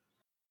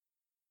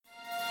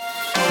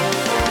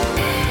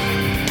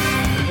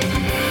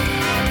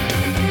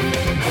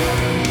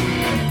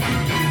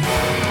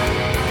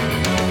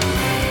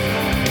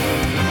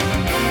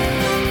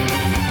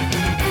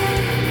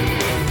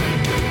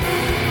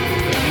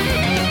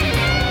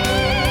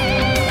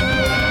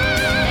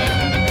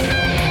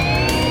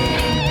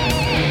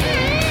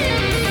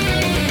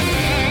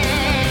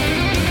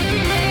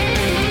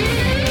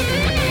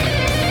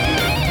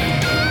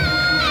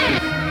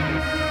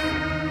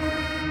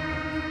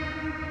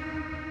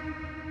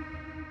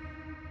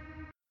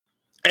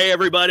Hey,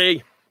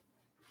 everybody.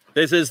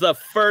 This is the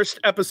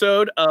first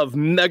episode of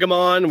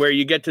Megamon where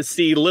you get to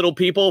see little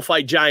people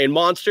fight giant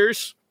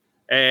monsters.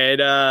 And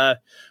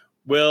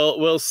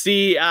we'll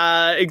see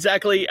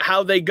exactly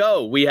how they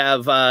go. We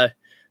have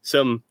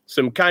some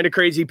kind of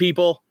crazy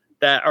people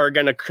that are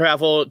going to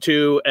travel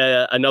to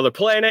another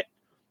planet.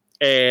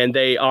 And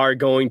they are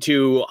going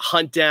to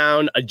hunt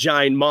down a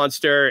giant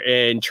monster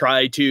and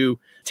try to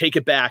take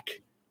it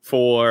back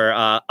for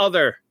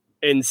other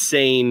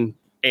insane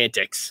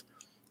antics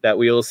that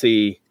we will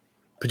see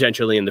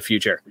potentially in the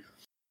future.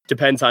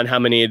 Depends on how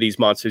many of these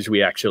monsters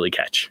we actually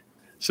catch.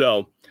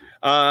 So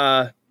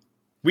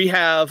we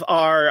have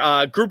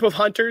our group of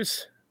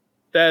hunters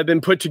that have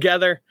been put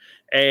together,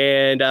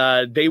 and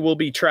they will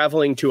be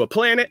traveling to a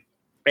planet,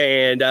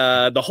 and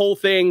the whole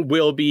thing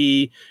will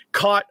be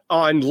caught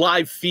on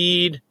live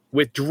feed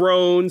with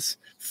drones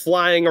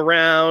flying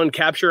around,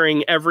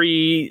 capturing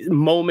every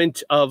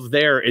moment of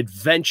their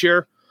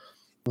adventure,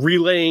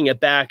 relaying it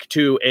back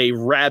to a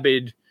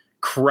rabid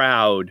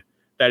crowd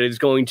that is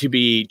going to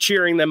be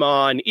cheering them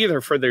on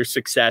either for their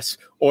success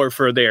or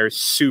for their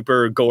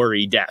super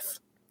gory death.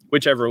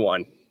 Whichever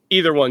one.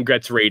 Either one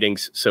gets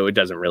ratings, so it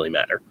doesn't really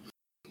matter.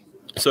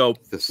 So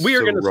we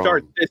are going to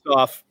start this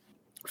off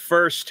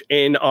first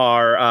in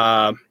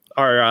our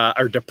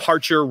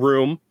departure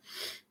room.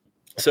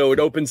 So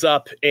it opens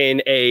up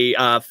in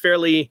a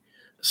fairly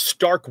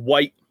stark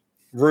white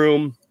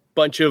room,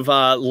 bunch of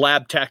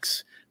lab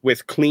techs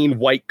with clean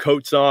white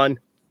coats on,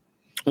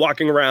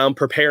 walking around,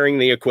 preparing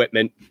the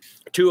equipment.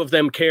 Two of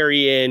them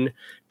carry in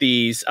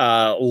these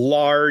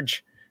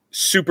large,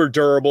 super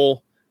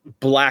durable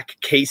black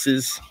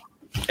cases,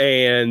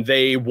 and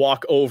they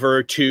walk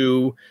over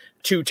to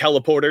two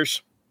teleporters,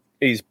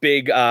 these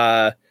big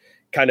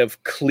kind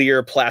of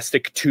clear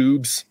plastic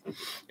tubes.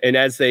 And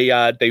as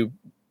they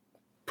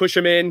push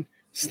them in,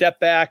 step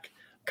back,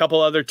 a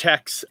couple other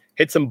techs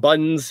hit some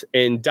buttons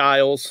and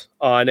dials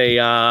on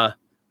a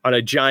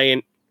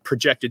giant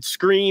projected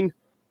screen.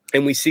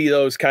 And we see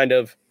those kind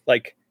of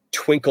like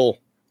twinkle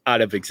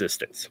out of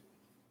existence.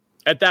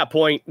 At that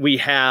point, we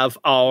have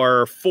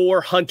our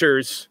four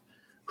hunters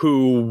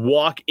who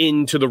walk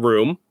into the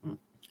room,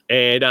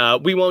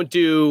 and we won't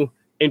do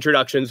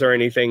introductions or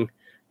anything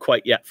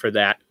quite yet for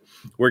that.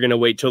 We're going to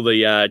wait till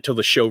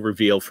the show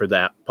reveal for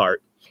that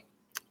part.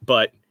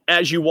 But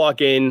as you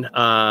walk in,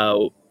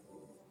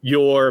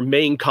 your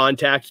main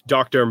contact,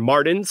 Dr.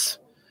 Martins,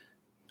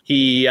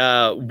 he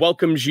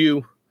welcomes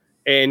you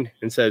in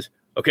and says,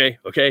 Okay.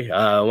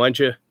 Why don't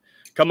you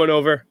come on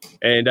over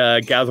and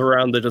gather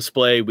around the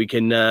display? We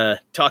can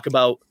talk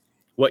about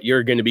what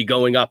you're going to be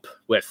going up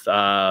with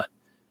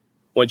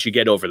once you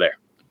get over there.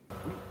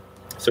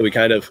 So he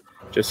kind of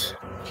just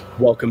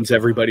welcomes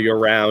everybody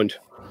around,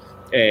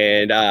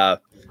 and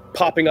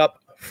popping up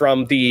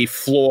from the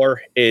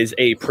floor is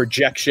a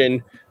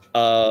projection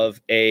of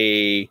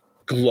a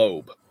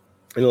globe.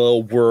 And the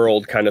little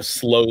world kind of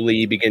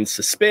slowly begins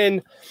to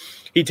spin.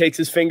 He takes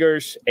his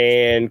fingers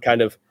and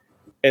kind of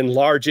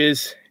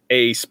enlarges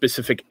a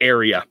specific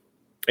area.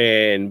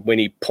 And when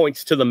he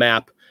points to the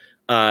map,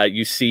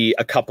 you see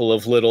a couple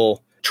of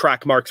little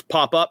track marks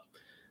pop up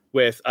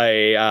with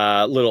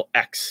a little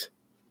X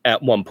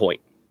at one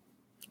point.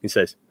 He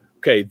says,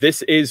 okay,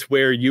 this is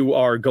where you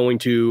are going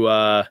to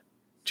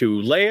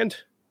land.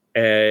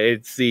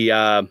 It's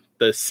the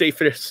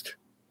safest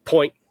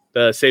point,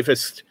 the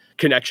safest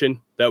connection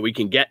that we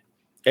can get.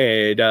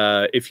 And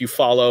if you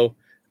follow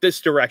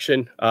this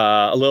direction,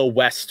 a little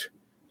west,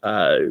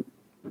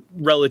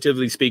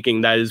 relatively speaking,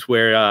 that is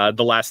where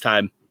the last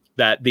time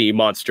that the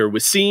monster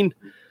was seen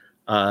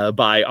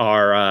by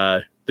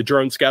the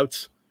drone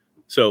scouts.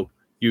 So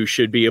you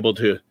should be able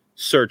to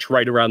search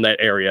right around that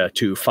area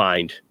to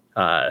find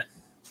your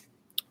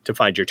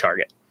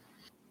target.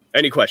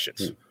 Any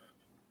questions?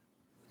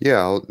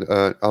 Yeah,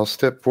 I'll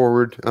step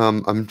forward.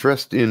 I'm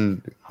dressed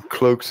in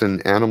cloaks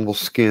and animal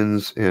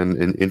skins and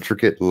an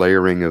intricate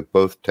layering of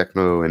both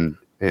techno and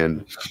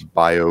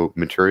bio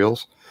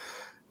materials.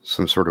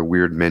 Some sort of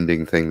weird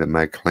mending thing that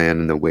my clan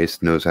in the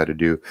Waste knows how to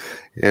do.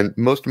 And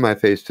most of my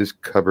face is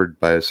covered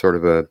by a sort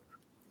of a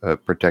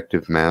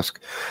protective mask.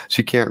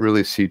 So you can't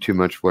really see too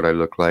much what I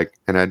look like.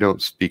 And I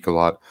don't speak a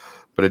lot.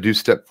 But I do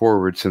step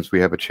forward since we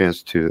have a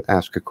chance to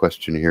ask a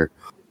question here.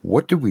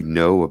 What do we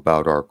know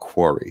about our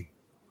quarry?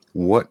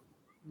 What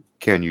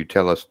can you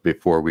tell us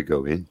before we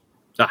go in?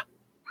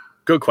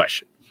 Good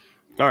question.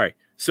 All right.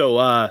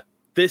 So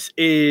this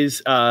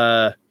is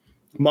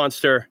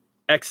Monster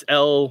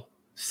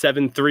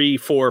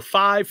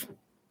XL7345.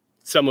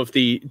 Some of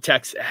the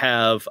techs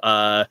have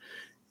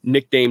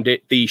nicknamed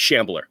it the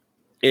Shambler.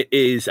 It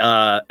is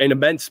an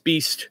immense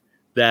beast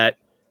that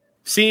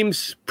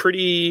seems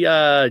pretty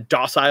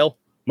docile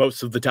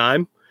most of the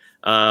time.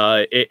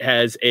 It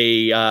has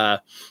a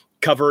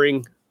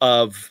covering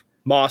of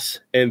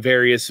moss and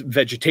various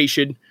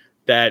vegetation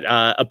that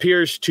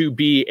appears to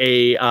be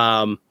a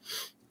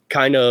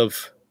kind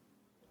of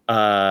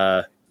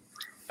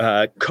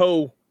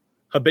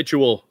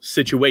co-habitual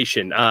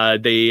situation.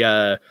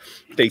 They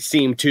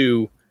seem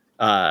to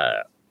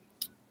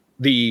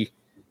the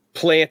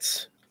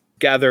plants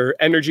gather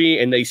energy,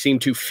 and they seem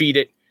to feed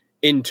it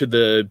into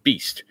the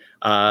beast.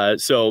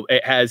 So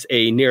it has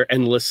a near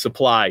endless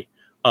supply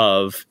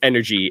of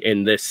energy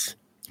in this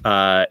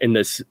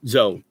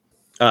zone.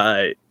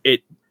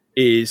 It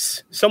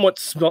is somewhat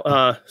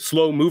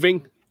slow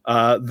moving,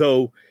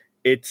 though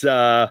it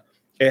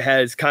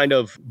has kind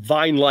of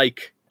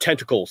vine-like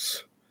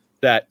tentacles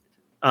that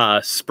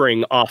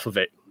spring off of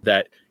it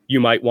that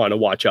you might want to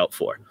watch out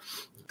for.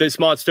 This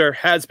monster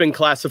has been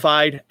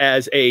classified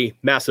as a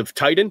massive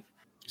titan,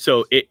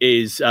 so it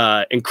is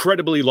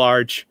incredibly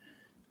large,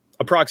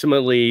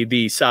 approximately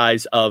the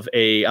size of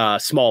a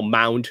small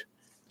mound,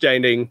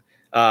 standing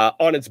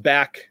on its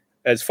back.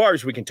 As far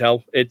as we can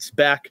tell, its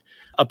back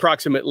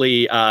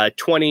approximately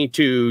 20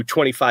 to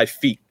 25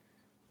 feet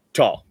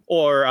tall,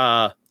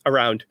 or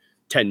around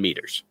 10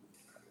 meters.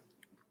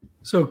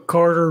 So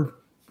Carter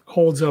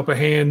holds up a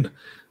hand.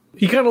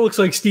 He kind of looks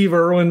like Steve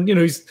Irwin.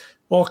 He's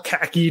all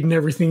khakied and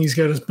everything. He's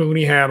got his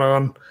boonie hat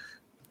on.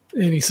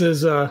 And he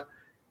says,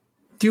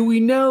 do we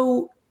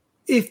know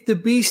if the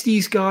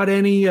beastie's got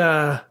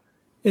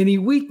any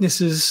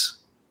weaknesses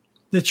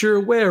that you're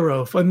aware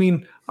of? I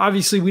mean,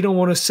 obviously we don't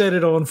want to set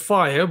it on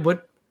fire,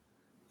 but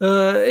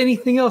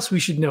anything else we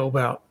should know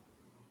about?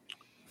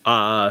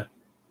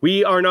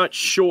 We are not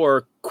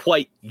sure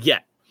quite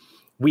yet.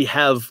 We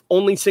have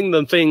only seen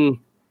the thing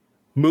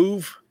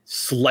move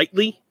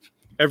slightly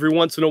every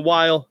once in a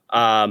while.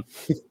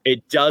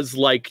 It does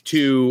like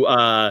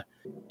to,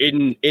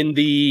 in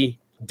the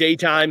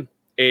daytime,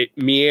 it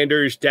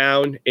meanders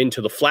down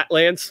into the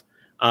flatlands,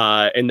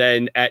 and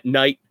then at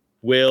night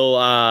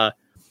will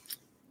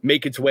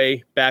make its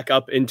way back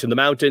up into the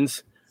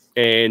mountains.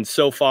 And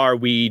so far,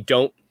 we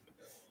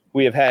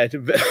have had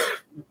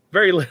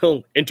very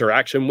little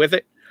interaction with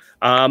it,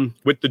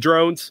 with the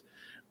drones.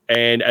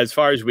 And as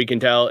far as we can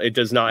tell, it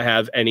does not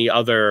have any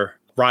other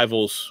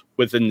rivals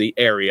within the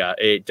area.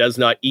 It does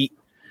not eat,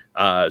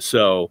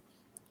 so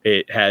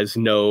it has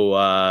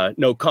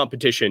no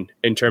competition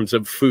in terms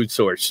of food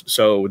source.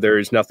 So there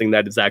is nothing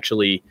that has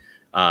actually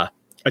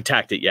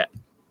attacked it yet.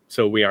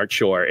 So we aren't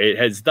sure. It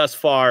has thus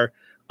far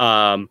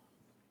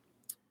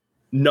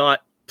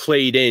not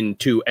played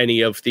into any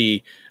of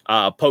the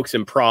pokes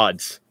and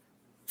prods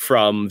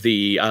from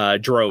the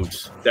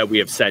drones that we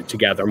have sent to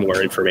gather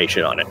more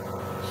information on it.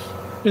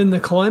 In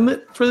the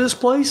climate for this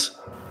place?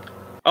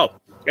 Oh,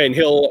 and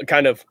he'll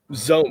kind of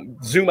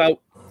zoom out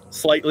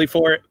slightly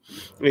for it.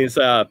 Is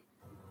the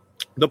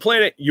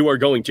planet you are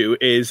going to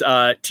is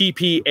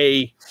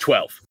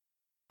TPA-12.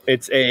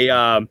 It's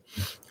a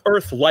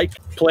Earth-like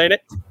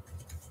planet.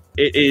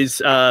 It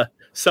is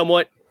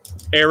somewhat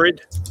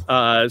arid,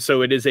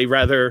 so it is a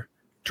rather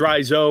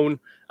dry zone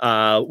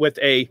with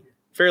a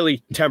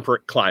fairly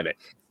temperate climate.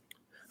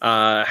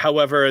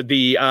 However,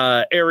 the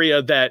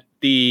area that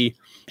the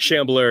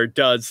Shambler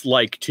does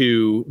like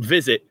to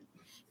visit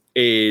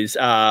is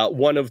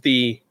one of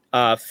the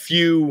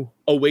few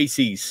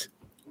oases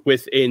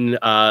within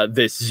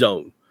this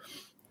zone.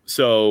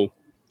 So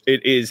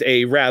it is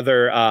a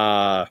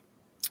rather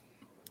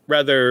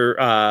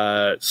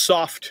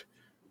soft,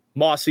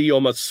 mossy,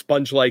 almost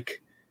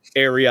sponge-like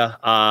area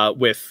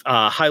with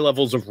high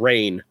levels of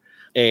rain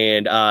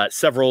and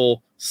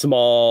several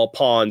small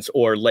ponds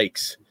or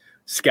lakes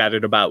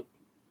scattered about.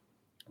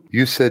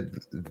 You said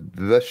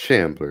the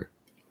Shambler.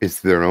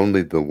 Is there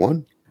only the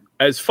one?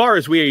 As far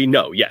as we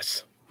know,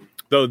 yes.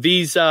 Though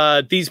these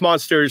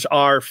monsters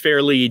are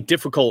fairly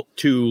difficult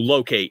to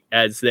locate,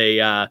 as they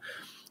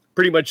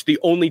pretty much the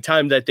only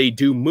time that they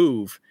do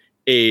move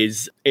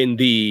is in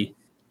the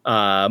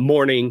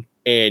morning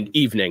and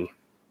evening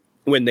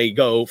when they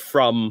go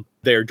from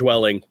their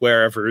dwelling,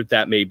 wherever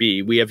that may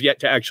be. We have yet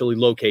to actually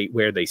locate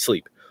where they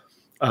sleep.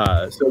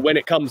 So when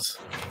it comes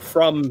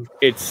from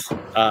its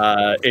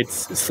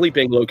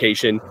sleeping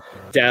location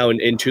down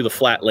into the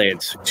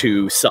flatlands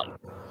to sun,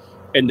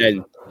 and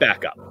then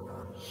back up.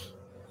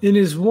 And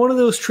is one of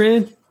those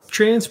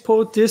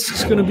transport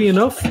discs going to be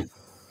enough?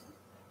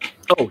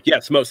 Oh,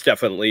 yes, most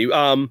definitely.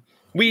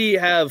 We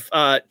have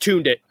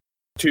tuned it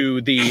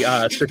to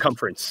the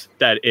circumference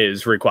that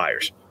is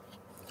requires.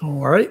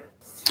 All right.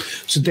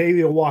 So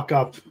Davey will walk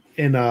up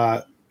and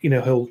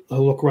he'll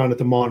look around at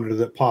the monitor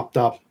that popped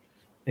up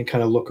and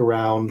kind of look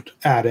around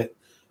at it.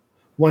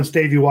 Once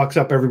Davey walks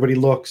up, everybody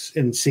looks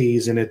and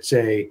sees, and it's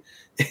a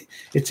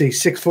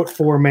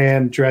 6'4"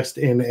 man dressed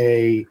in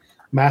a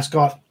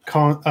mascot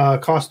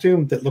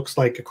costume that looks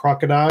like a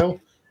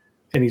crocodile,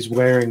 and he's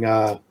wearing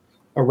a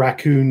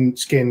raccoon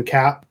skin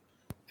cap.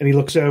 And he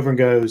looks over and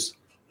goes,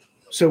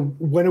 "So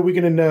when are we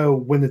going to know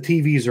when the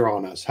TVs are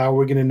on us? How are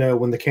we going to know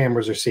when the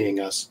cameras are seeing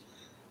us?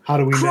 How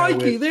do we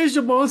Crikey, know? There's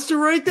a monster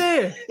right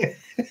there."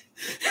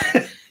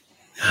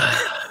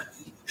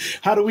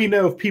 How do we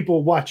know if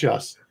people watch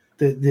us?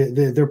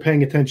 They're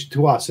paying attention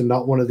to us and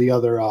not one of the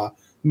other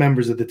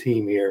members of the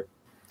team here.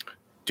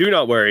 Do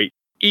not worry.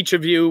 Each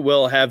of you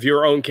will have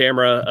your own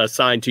camera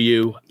assigned to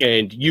you,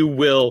 and you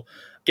will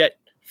get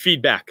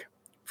feedback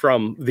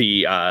from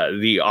the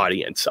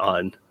audience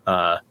on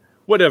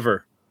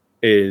whatever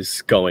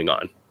is going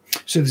on.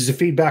 So does the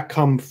feedback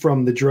come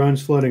from the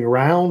drones floating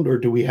around, or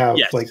do we have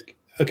Yes.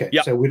 okay?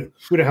 Yep. So we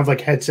don't have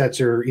like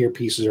headsets or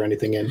earpieces or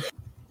anything in.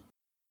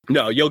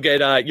 No, you'll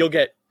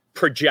get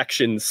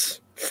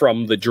projections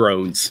from the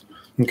drones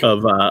Okay.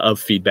 of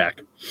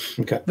feedback.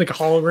 Okay. Like a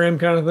hologram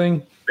kind of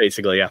thing.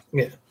 Basically, yeah.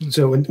 Yeah.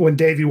 So when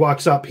Davey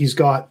walks up, he's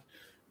got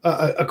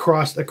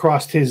across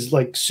his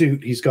like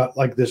suit, he's got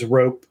like this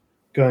rope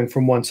going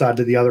from one side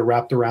to the other,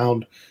 wrapped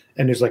around,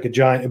 and there's like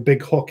a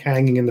big hook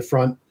hanging in the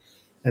front,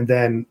 and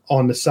then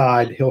on the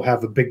side he'll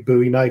have a big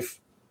Bowie knife,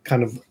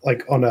 kind of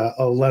like on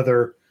a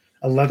leather.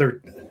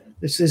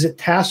 Is it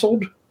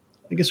tasseled?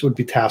 I guess it would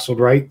be tasseled,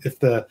 right? If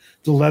the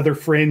leather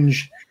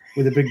fringe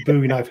with a big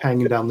Bowie knife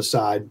hanging down the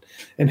side,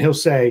 and he'll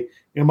say,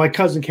 my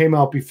cousin came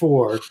out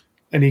before,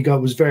 and he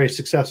was very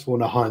successful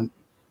in a hunt,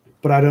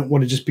 but I don't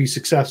want to just be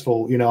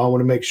successful. I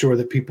want to make sure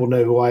that people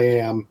know who I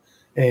am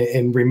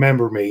and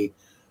remember me.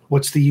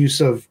 What's the use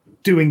of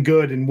doing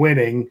good and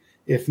winning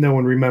if no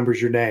one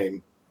remembers your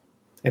name?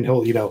 And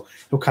he'll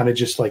kind of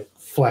just like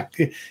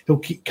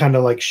he'll kind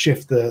of like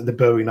shift the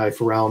Bowie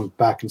knife around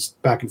back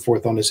and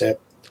forth on his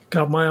hip.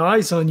 Got my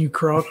eyes on you,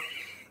 Croc.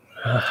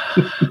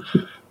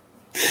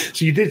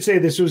 So you did say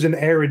this was an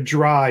arid,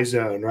 dry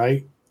zone,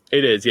 right?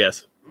 It is,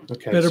 yes.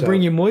 Okay. Better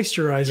bring your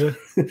moisturizer.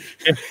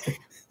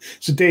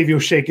 So Davey will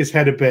shake his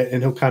head a bit,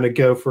 and he'll kind of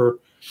go for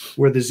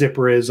where the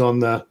zipper is on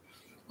the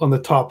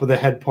top of the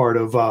head part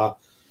of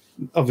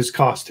his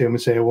costume,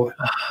 and say, "Well,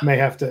 may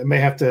have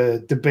to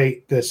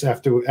debate this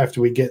after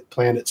we get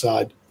planet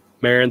side."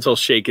 Marins will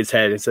shake his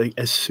head. It's like,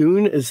 as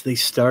soon as they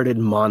started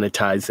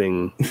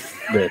monetizing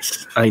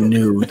this, I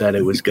knew that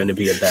it was going to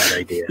be a bad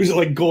idea. Is it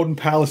like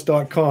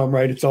goldenpalace.com,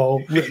 right? It's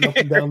all written up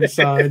and down the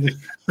side.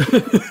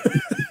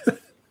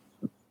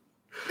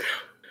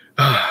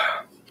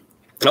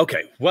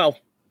 Okay, well,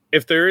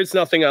 if there is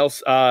nothing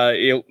else,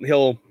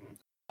 he'll.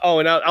 Oh,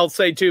 and I'll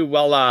say too.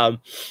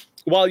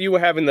 While you were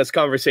having this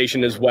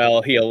conversation as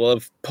well, he'll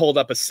have pulled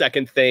up a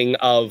second thing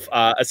of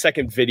a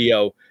second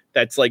video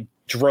that's like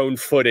drone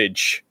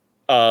footage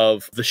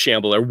of the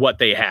Shambler, what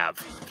they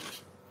have,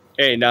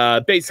 and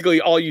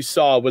basically all you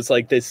saw was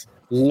like this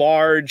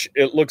large.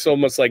 It looks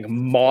almost like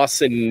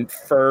moss and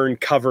fern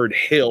covered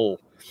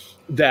hill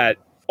that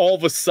all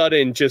of a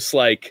sudden just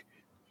like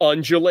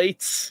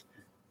undulates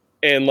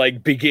and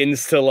like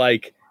begins to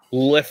like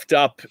lift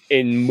up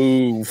and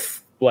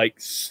move like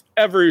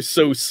ever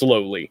so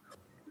slowly.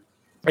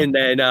 And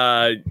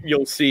then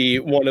you'll see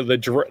one of the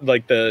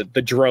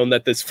drone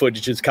that this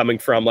footage is coming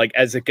from, like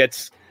as it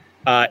gets,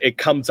 it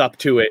comes up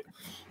to it,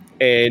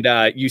 and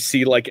you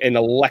see like an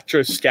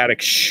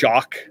electrostatic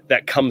shock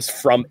that comes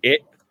from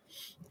it.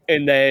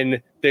 And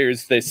then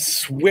there's this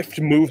swift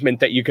movement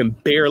that you can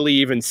barely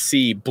even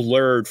see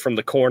blurred from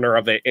the corner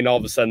of it. And all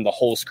of a sudden the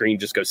whole screen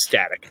just goes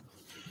static.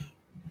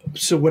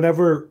 So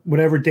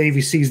whenever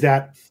Davey sees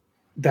that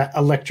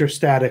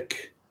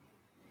electrostatic,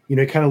 he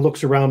kind of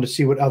looks around to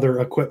see what other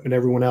equipment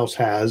everyone else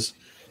has,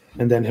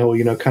 and then he'll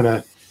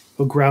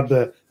he'll grab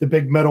the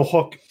big metal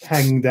hook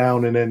hanging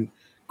down, and then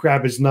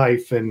grab his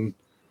knife and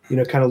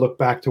kind of look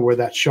back to where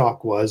that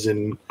shock was,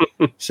 and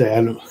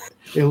say,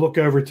 he'll look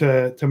over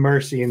to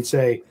Mercy and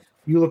say,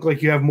 "You look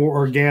like you have more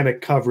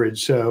organic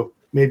coverage, so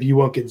maybe you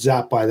won't get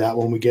zapped by that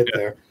when we get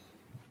there."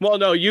 Well,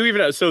 no,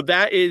 so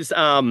that is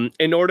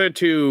in order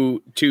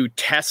to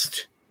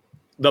test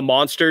the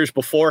monsters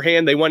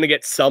beforehand, they want to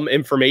get some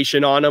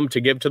information on them to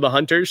give to the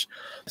hunters.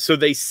 So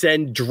they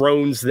send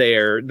drones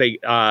there. They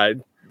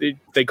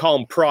call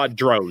them prod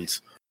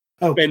drones.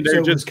 Oh, and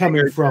they're so just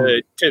coming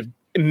from to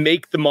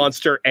make the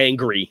monster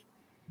angry,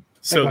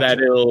 so that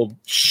it'll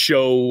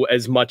show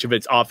as much of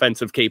its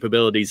offensive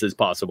capabilities as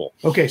possible.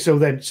 Okay, so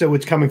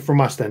it's coming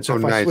from us then. So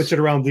if I switch it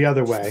around the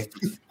other way,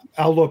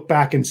 I'll look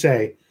back and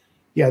say,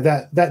 yeah,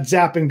 that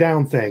zapping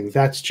down thing,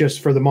 that's just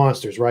for the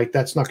monsters, right?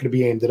 That's not going to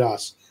be aimed at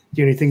us.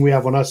 The only thing we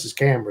have on us is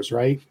cameras,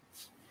 right?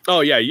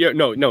 Oh yeah,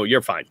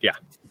 you're fine. Yeah.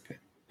 Okay.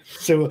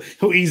 So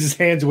he'll ease his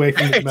hands away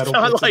from the metal.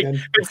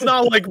 It's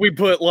not like we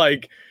put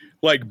like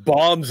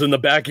bombs in the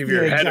back of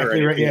your head or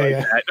anything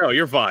that. No,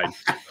 you're fine.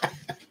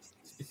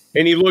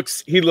 And he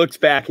looks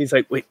back. He's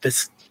like, wait,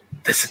 this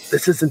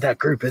isn't that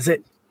group, is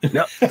it?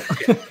 No.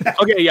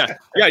 Okay, yeah,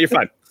 you're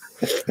fine.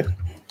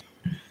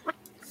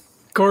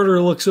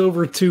 Carter looks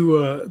over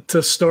to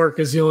Stark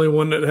as the only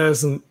one that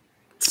hasn't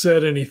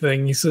said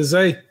anything. He says,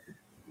 "Hey,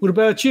 what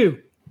about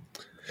you?"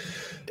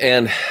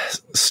 And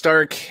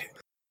Stark,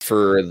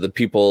 for the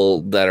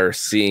people that are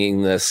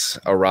seeing this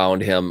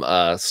around him,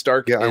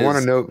 Stark. Yeah, I want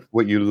to know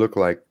what you look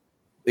like.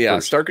 Yeah,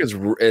 first. Stark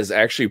is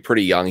actually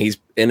pretty young. He's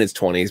in his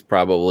 20s,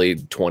 probably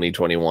 20,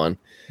 21.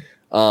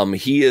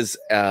 He is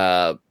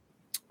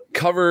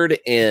covered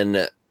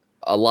in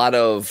a lot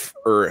of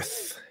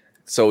earth.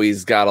 So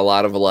he's got a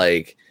lot of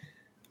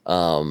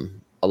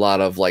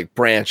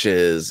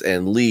branches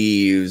and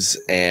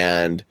leaves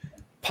and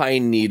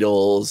pine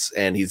needles,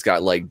 and he's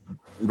got like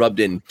rubbed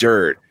in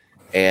dirt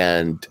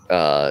and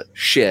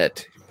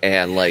shit,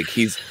 and like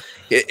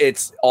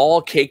it's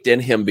all caked in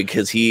him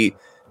because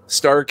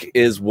Stark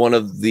is one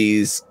of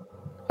these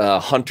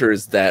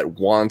hunters that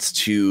wants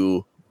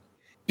to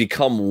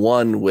become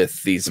one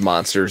with these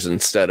monsters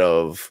instead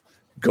of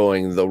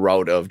going the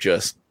route of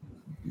just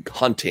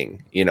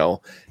hunting.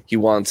 He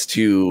wants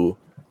to.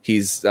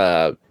 He's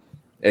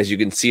as you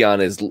can see on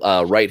his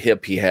right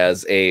hip, he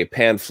has a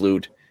pan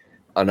flute.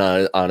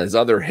 On his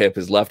other hip,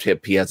 his left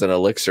hip, he has an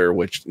elixir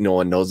which no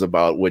one knows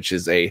about, which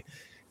is a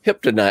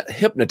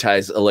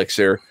hypnotized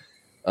elixir.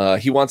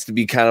 He wants to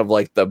be kind of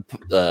like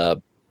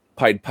the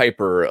Pied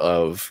Piper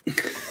of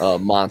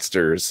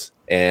monsters,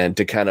 and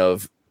to kind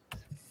of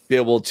be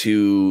able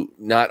to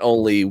not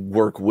only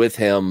work with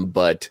him,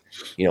 but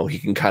he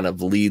can kind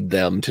of lead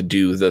them to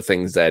do the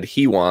things that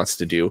he wants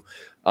to do.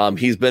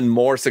 He's been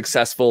more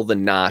successful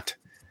than not,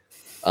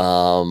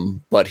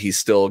 but he's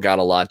still got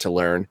a lot to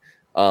learn.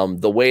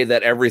 The way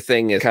that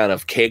everything is kind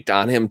of caked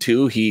on him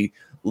too, he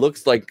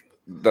looks like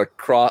a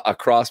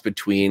cross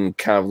between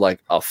kind of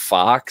like a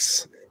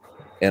fox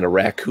and a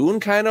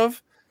raccoon, kind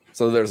of.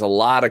 So there's a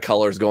lot of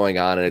colors going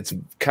on, and it's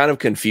kind of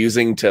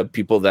confusing to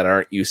people that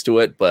aren't used to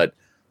it, but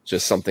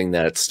just something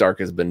that Stark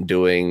has been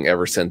doing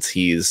ever since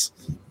he's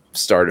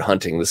started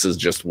hunting. This is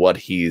just what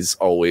he's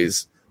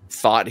always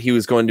thought he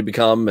was going to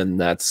become, and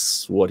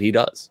that's what he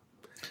does.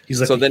 He's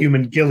like a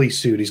human ghillie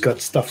suit. He's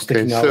got stuff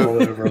sticking out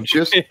all over him.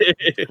 Just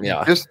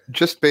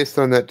based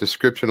on that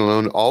description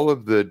alone, all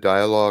of the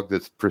dialogue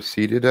that's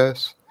preceded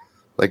us,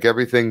 like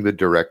everything the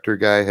director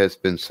guy has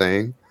been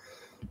saying,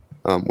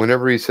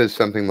 whenever he says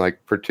something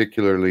like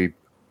particularly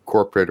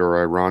corporate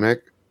or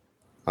ironic,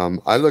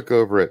 I look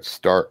over at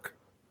Stark,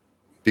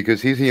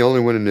 because he's the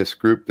only one in this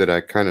group that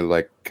I kind of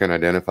like can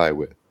identify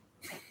with.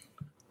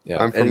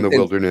 Yeah, I'm from the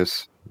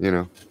wilderness,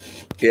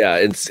 Yeah,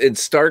 and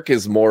Stark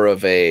is more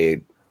of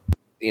a,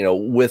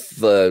 with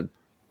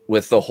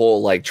the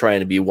whole like trying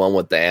to be one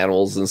with the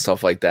animals and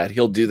stuff like that.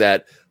 He'll do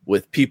that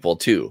with people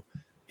too.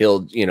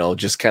 He'll,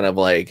 just kind of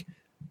like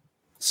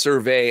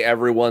survey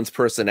everyone's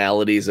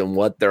personalities and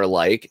what they're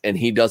like. And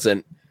he's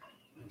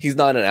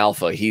not an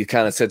alpha. He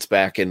kind of sits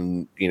back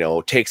and,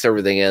 takes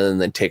everything in and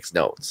then takes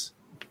notes.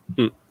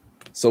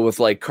 So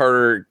with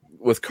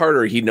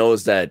Carter, he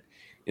knows that,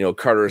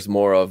 Carter's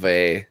more of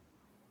a,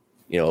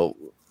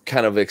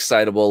 kind of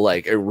excitable,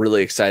 like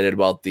really excited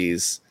about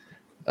these,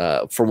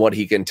 from what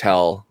he can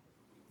tell,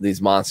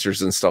 these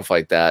monsters and stuff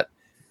like that.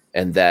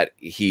 And that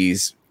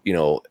he's,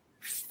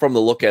 from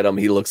the look at him,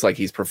 he looks like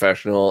he's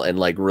professional and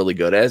like really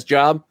good at his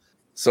job.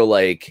 So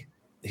like,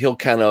 he'll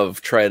kind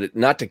of try to,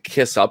 not to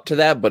kiss up to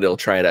that, but he'll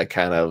try to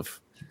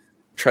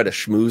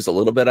schmooze a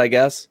little bit, I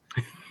guess.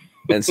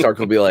 And Stark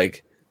will be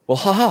like, well,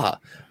 haha.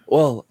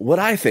 Well, what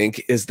I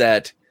think is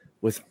that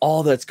with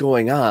all that's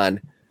going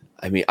on,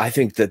 I mean, I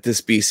think that this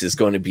beast is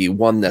going to be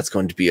one that's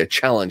going to be a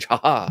challenge.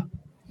 Haha.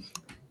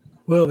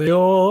 Well, they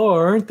all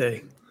are, aren't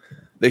they?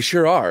 They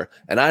sure are.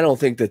 And I don't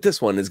think that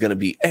this one is going to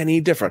be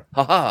any different.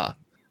 Haha.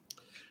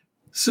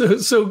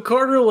 So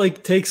Carter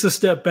like takes a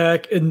step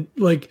back and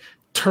like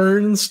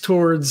turns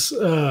towards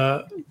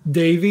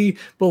Davy,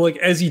 but like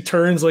as he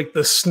turns, like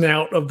the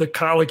snout of the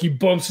cow, like he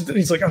bumps it and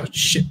he's like, oh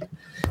shit.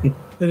 And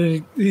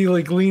then he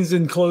like leans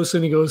in close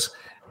and he goes,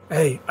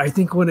 hey, I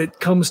think when it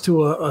comes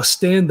to a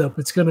stand-up,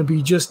 it's going to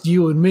be just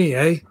you and me,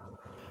 eh?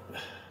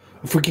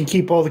 If we can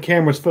keep all the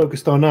cameras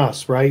focused on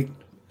us, right?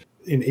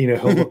 And,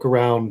 he'll look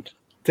around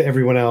to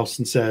everyone else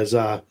and says,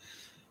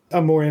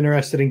 I'm more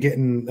interested in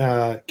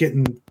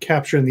getting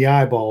capturing the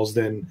eyeballs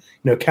than,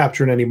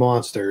 capturing any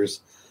monsters.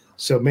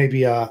 So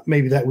maybe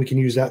that we can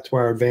use that to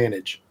our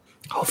advantage.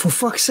 Oh, for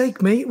fuck's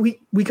sake, mate.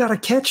 We got to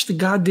catch the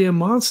goddamn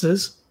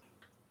monsters.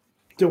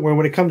 Don't worry,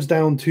 when it comes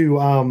down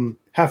to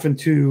having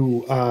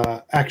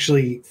to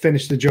actually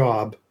finish the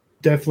job,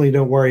 definitely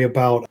don't worry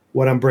about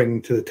what I'm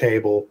bringing to the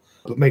table.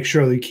 But make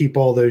sure they keep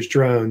all those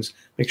drones.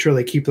 Make sure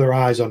they keep their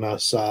eyes on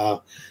us.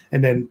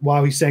 And then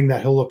while he's saying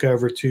that, he'll look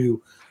over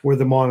to where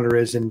the monitor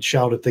is and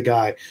shout at the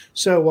guy.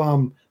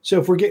 So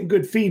if we're getting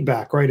good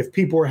feedback, right? If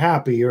people are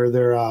happy or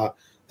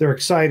they're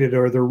excited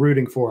or they're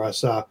rooting for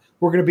us,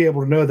 we're going to be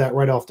able to know that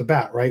right off the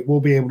bat, right?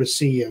 We'll be able to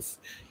see if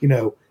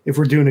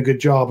we're doing a good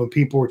job and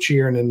people are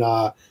cheering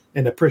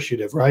and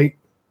appreciative, right?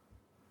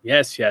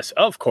 Yes,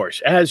 of course,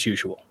 as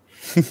usual.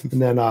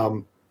 And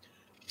then,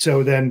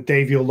 so then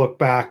Davey will look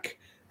back,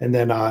 and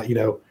then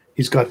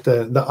he's got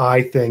the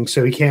eye thing,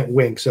 so he can't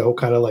wink, so he'll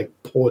kind of like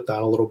pull it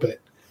down a little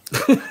bit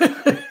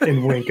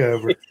and wink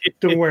over.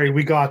 Don't worry,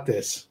 we got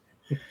this.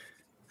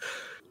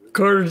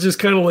 Carter just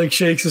kind of like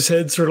shakes his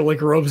head, sort of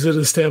like rubs at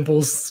his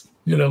temples,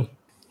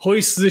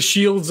 hoists the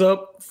shields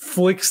up,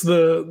 flicks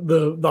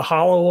the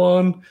hollow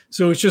on,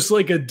 so it's just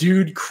like a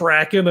dude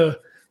cracking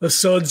a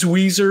Suds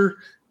Weezer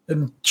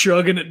and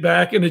chugging it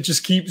back, and it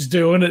just keeps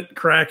doing it,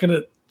 cracking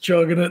it,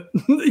 chugging it.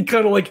 He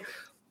kind of like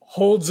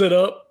holds it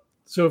up.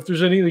 So if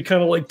there's any, he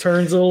kind of like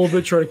turns a little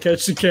bit, try to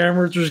catch the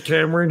camera. There's a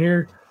camera in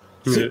here.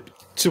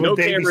 So no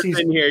cameras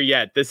in here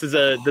yet. This is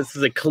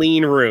a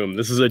clean room.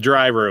 This is a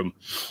dry room.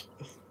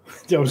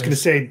 I was going to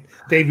say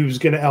Davey was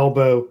going to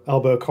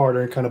elbow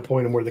Carter and kind of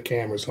point him where the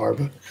cameras are,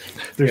 but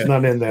there's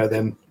none in there.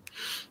 Then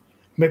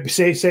maybe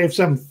save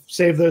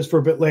those for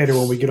a bit later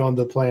when we get on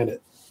the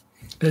planet.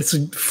 It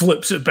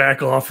flips it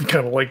back off and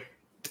kind of like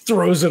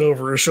throws it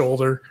over his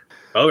shoulder.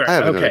 Okay. I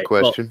have another okay.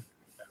 Well, question.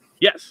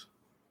 yes.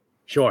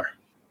 Sure.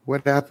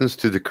 What happens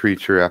to the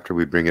creature after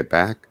we bring it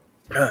back?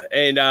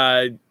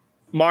 And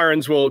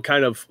Marins will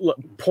kind of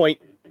point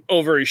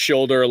over his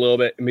shoulder a little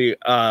bit.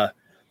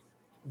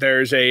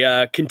 There's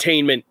a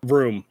containment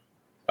room.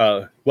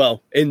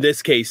 Well, in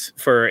this case,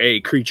 for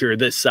a creature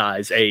this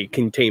size, a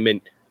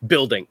containment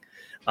building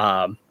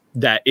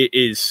that it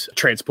is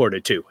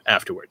transported to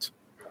afterwards.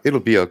 It'll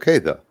be okay,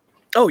 though,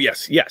 Oh,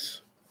 yes,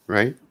 yes.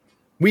 right?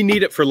 We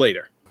need it for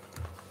later.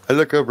 I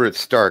look over at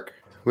Stark.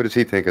 What does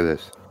he think of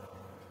this?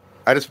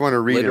 I just want to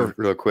read Later. him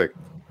real quick.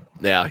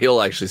 Yeah,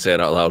 he'll actually say it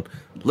out loud.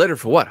 Later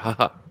for what?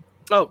 Haha.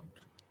 Oh,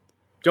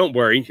 don't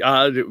worry.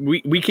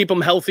 We keep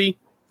them healthy,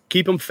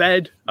 keep them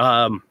fed.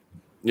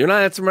 You're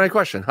not answering my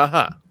question.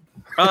 Haha.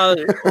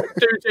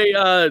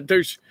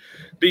 There's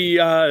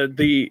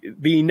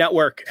the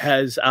network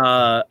has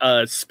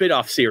a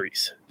spin-off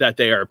series that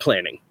they are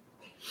planning.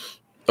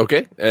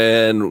 Okay.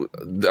 And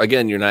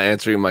again, you're not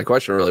answering my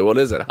question really. What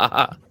is it?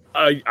 Haha.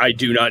 I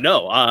do not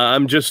know.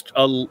 I'm just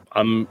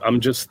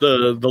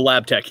the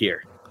lab tech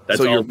here. That's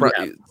So all.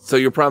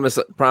 you're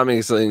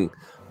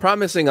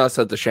promising us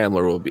that the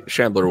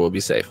Shambler will be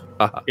safe.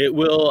 Haha. It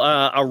will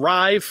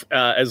arrive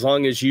as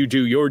long as you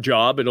do your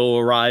job. It'll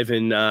arrive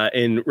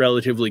in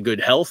relatively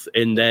good health,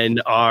 and then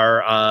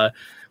our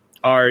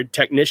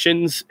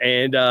technicians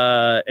and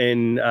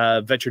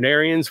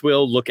veterinarians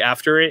will look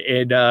after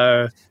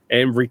it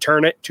and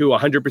return it to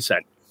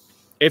 100%,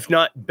 if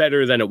not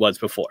better than it was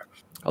before.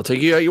 I'll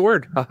take you at your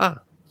word. Haha.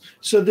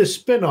 So this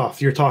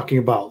spinoff you're talking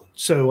about.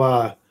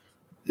 So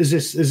is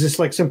this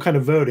like some kind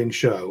of voting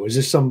show? Is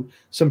this some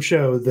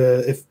show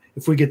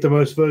if we get the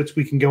most votes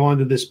we can go on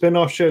to the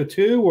spinoff show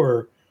too,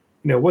 or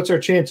what's our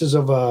chances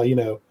of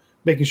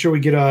making sure we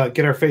get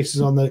our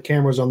faces on the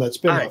cameras on that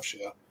spinoff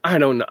show? I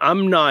don't know.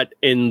 I'm not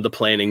in the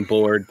planning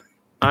board.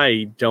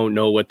 I don't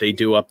know what they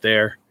do up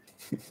there.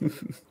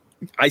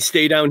 I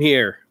stay down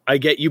here. I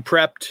get you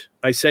prepped.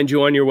 I send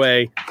you on your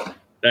way.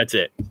 That's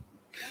it.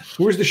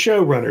 Where's the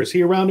showrunner? Is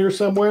he around here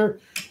somewhere?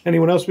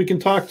 Anyone else we can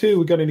talk to?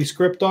 We got any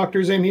script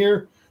doctors in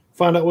here?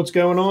 Find out what's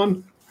going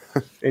on.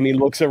 And he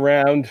looks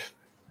around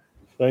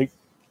like,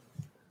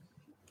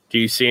 do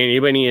you see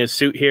anybody in a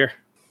suit here?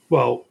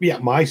 Well, yeah,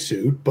 my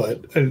suit,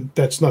 but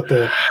that's not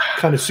the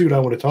kind of suit I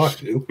want to talk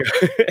to.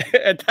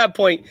 At that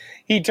point,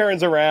 he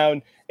turns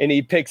around and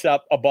he picks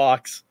up a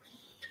box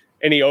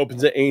and he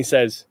opens it and he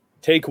says,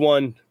 take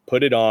one,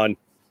 put it on.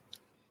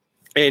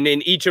 And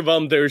in each of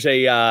them, there's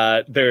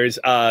a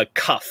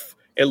cuff.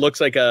 It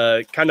looks like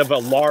a kind of a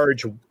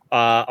large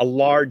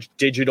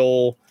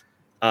digital,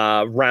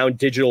 round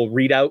digital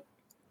readout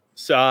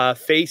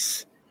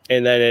face,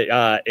 and then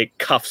it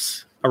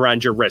cuffs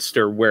around your wrist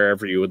or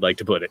wherever you would like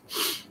to put it.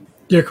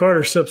 Yeah,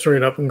 Carter steps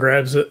right up and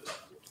grabs it.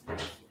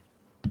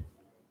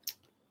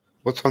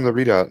 What's on the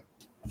readout?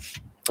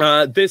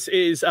 This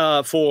is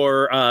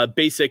for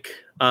basic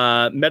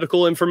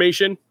medical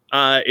information.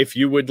 If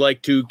you would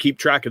like to keep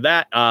track of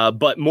that,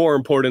 but more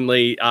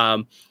importantly,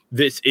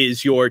 this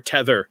is your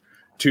tether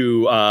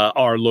to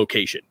our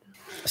location.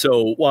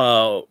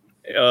 So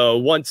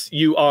once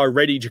you are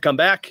ready to come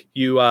back,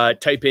 you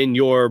type in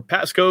your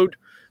passcode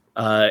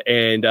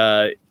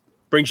and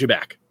brings you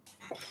back.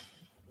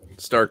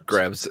 Stark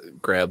grabs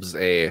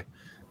a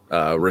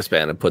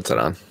wristband and puts it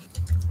on.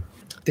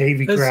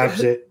 Davey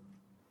grabs it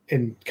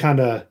and kind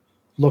of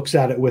looks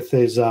at it with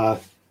his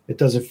it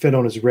doesn't fit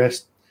on his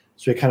wrist,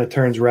 so he kind of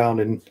turns around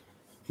and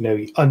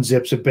he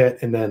unzips a bit,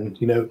 and then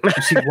you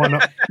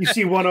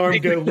see one arm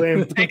go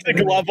limp. Takes the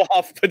glove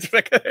off, puts it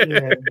back.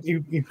 Yeah,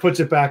 he puts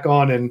it back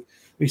on, and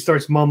he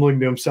starts mumbling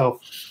to himself,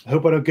 I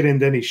hope I don't get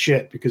into any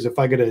shit, because if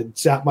I get to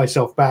zap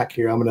myself back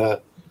here, I'm gonna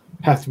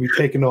have to be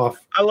taken off.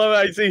 I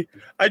love it.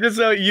 I just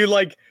know you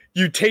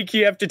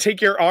have to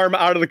take your arm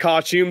out of the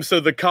costume, so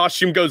the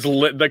costume goes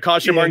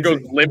arm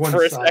goes limp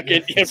for a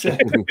second.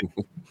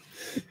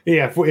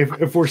 Yeah,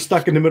 if we're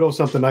stuck in the middle of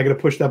something, I got to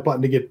push that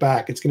button to get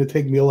back. It's going to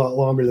take me a lot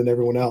longer than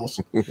everyone else.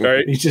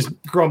 Right? He's just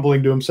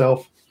grumbling to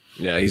himself.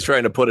 Yeah, he's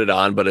trying to put it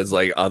on, but his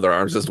other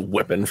arm's just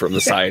whipping from the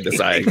side to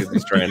side because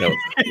he's trying to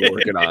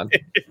work it on.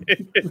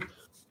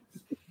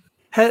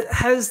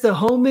 Has the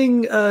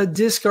homing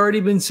disc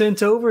already been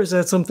sent over? Is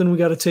that something we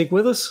got to take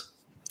with us?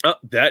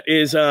 That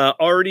is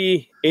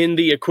already in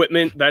the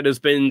equipment that has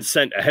been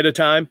sent ahead of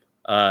time,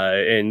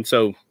 and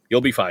so you'll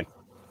be fine.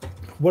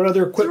 What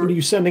other equipment are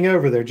you sending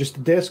over there? Just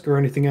the disc or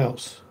anything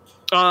else?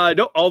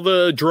 No, all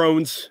the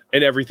drones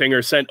and everything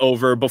are sent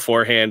over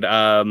beforehand.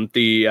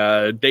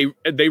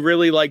 They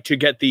really like to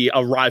get the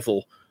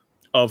arrival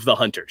of the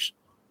hunters.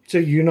 So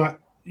you're not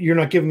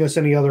giving us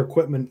any other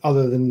equipment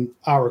other than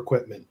our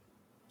equipment?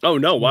 Oh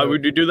no! Why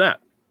would you do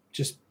that?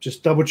 Just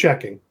double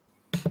checking.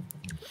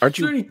 Aren't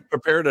you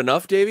prepared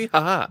enough, Davey?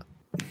 Haha.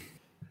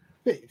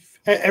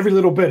 Every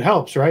little bit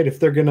helps, right?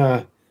 If they're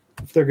gonna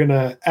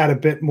add a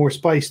bit more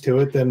spice to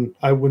it, then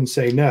I wouldn't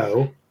say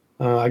no.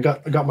 I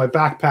got my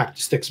backpack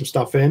to stick some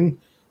stuff in.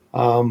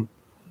 If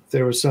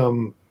there was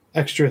some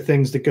extra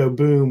things that go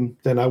boom,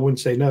 then I wouldn't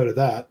say no to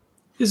that.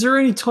 Is there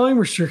any time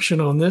restriction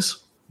on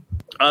this?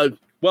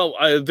 Well,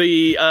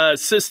 the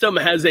system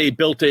has a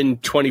built-in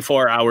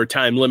 24-hour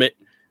time limit,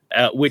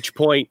 at which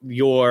point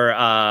your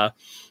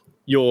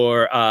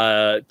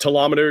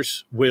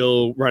telemeters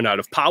will run out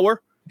of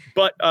power.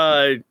 But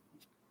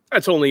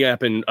that's only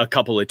happened a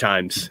couple of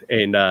times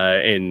in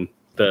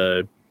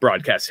the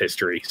broadcast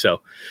history,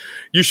 so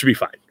you should be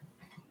fine.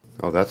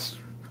 Oh, that's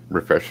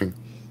refreshing.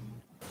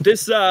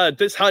 This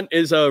hunt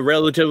is a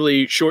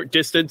relatively short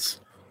distance,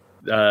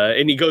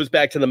 and he goes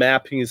back to the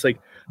map. And he's like,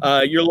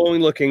 "You're only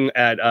looking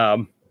at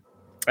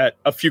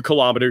a few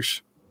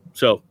kilometers,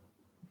 so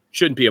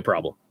shouldn't be a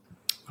problem."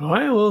 All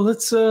right, well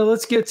let's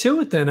get to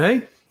it then,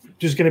 eh?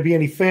 Just going to be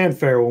any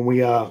fanfare when we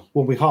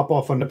hop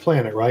off on the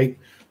planet, right?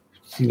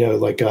 You know,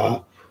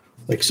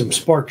 like some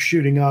sparks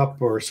shooting up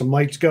or some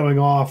lights going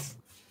off.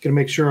 Going to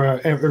make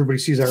sure everybody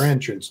sees our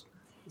entrance.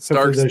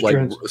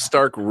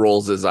 Stark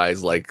rolls his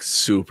eyes like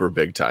super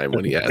big time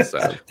when he asks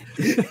that.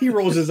 He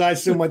rolls his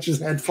eyes so much his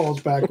head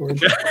falls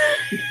backwards.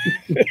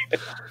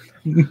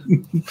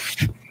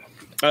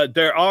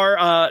 There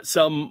are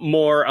some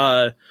more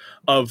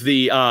of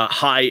the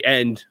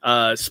high-end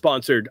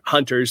sponsored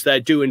hunters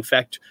that do, in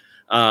fact,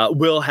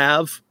 will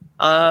have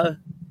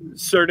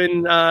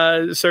certain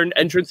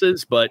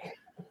entrances, but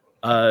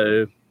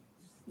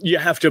you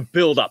have to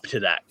build up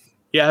to that.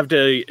 You have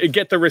to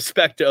get the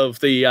respect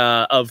of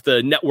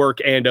the network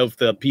and of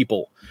the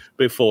people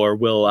before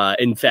we'll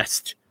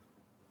invest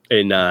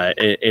in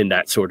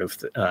that sort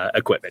of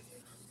equipment.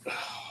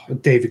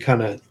 David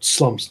kind of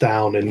slumps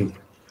down and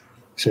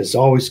says,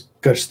 "Always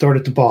got to start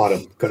at the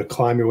bottom. Got to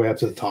climb your way up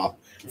to the top."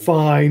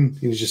 Fine.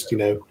 He was just,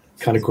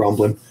 kind of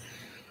grumbling.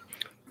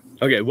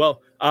 Okay,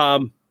 well,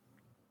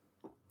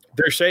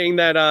 they're saying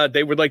that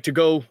they would like to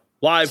go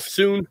live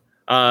soon.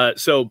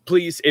 So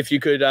please, if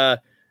you could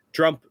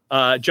jump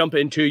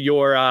into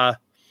your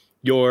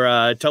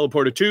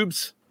teleporter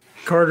tubes.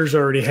 Carter's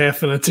already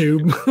half in a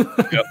tube.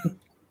 Yep.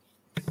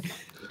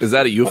 Is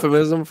that a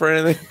euphemism for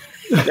anything?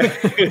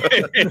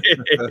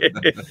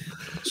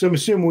 So I'm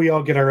assuming we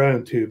all get our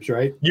own tubes,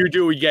 right? You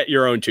do get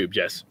your own tube,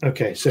 yes.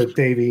 Okay, so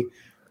Davey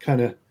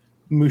kind of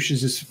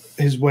mooshes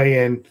his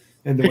way in,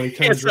 and then when he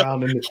turns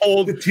around and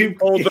hold the tube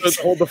hold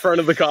the front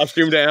of the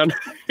costume down.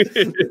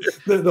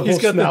 the whole He's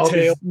got snout the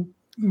tail.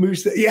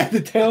 Mooshed,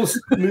 the tail's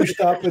mooshed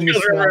up and the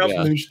snout's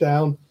mooshed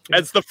down.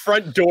 As the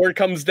front door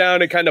comes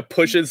down, it kind of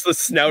pushes the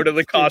snout of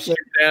the costume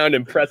down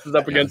and presses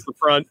up against the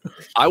front.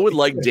 I would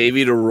like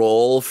Davey to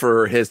roll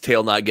for his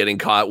tail not getting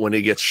caught when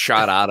he gets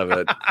shot out of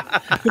it.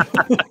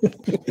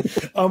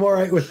 I'm all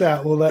right with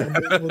that. We'll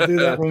do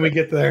that when we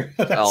get there.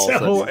 The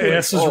whole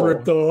ass is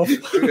ripped off.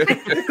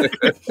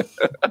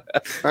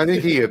 I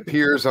think he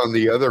appears on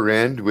the other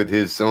end with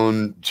his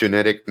own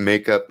genetic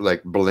makeup,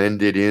 like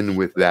blended in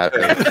with that.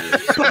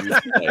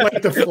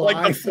 Like the fly.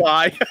 Like the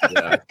fly.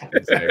 Yeah,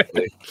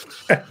 exactly.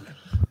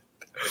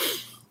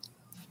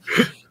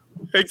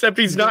 Except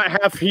he's not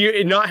half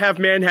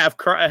man, half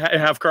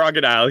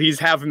crocodile. He's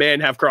half man,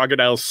 half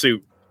crocodile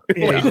suit.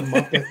 Yeah,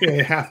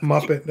 half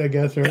Muppet, I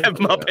guess. Right? Half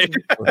Muppet.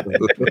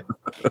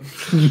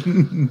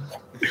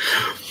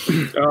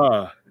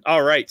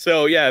 All right.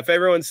 So yeah, if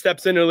everyone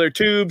steps into their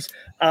tubes,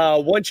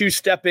 once you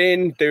step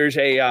in, there's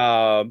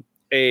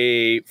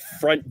a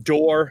front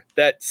door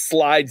that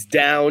slides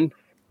down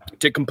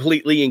to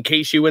completely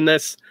encase you in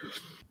this.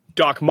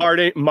 Doc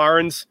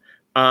Martens.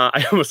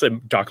 I almost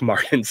said Doc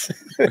Martens.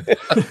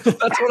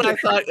 That's what I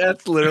thought.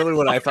 That's literally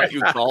what I thought you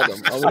called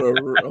him. I'm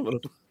gonna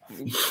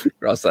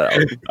cross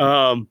that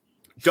out.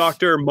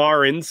 Dr.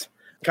 Marins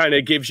kind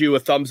of gives you a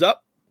thumbs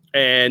up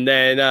and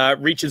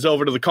then reaches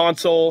over to the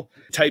console,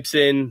 types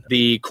in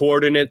the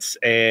coordinates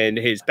and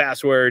his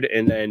password,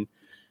 and then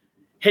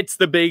hits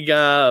the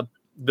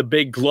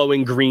big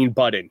glowing green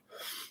button.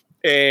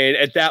 And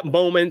at that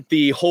moment,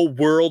 the whole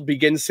world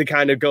begins to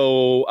kind of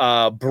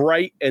go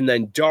bright and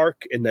then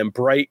dark and then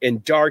bright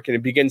and dark. And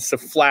it begins to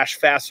flash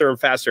faster and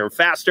faster and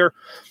faster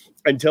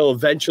until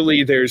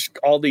eventually there's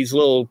all these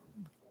little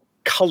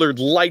colored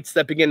lights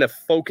that begin to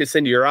focus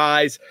into your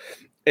eyes.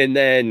 And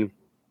then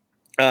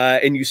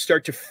and you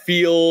start to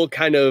feel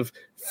kind of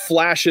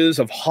flashes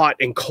of hot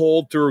and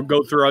cold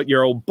go throughout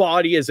your whole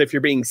body as if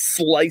you're being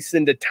sliced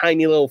into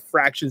tiny little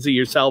fractions of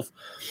yourself.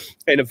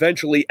 And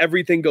eventually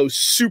everything goes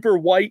super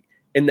white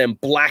and then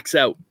blacks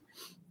out.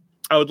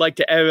 I would like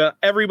to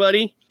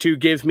everybody to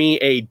give me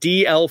a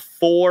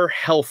DL4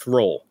 health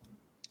roll.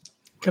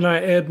 Can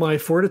I add my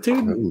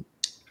fortitude?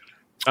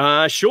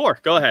 Sure.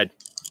 Go ahead.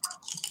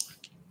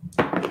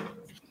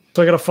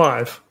 So I got a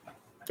 5.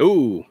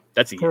 Ooh,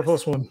 that's easy. 4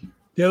 plus 1.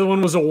 The other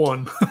one was a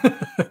 1.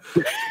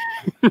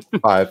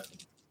 5.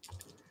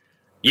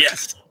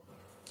 Yes.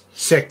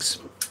 6.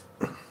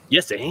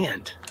 Yes,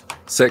 and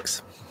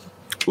 6.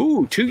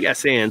 Ooh, 2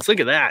 yes ands.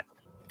 Look at that.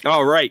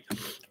 All right.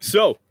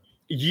 So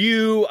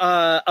you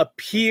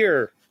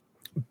appear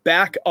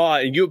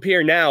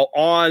now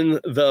on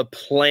the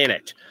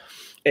planet.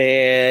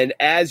 And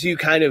as you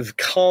kind of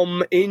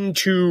come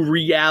into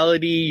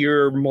reality,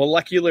 your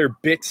molecular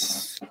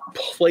bits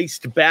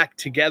placed back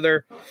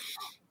together,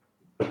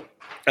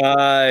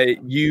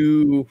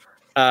 you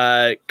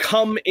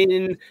come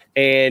in,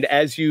 and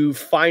as you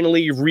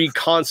finally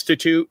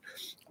reconstitute,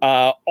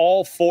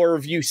 all four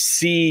of you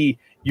see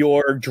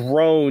your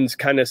drones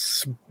kind of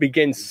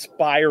begin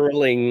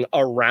spiraling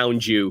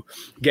around you,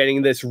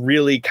 getting this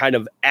really kind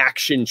of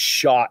action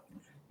shot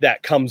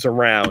that comes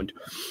around.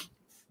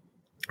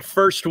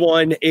 First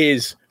one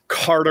is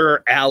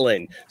Carter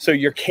Allen. So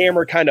your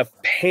camera kind of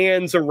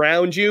pans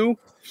around you,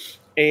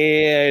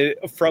 and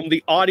from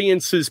the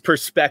audience's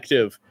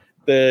perspective,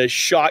 the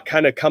shot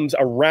kind of comes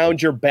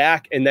around your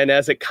back, and then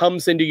as it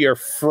comes into your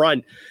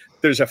front,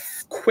 there's a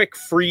quick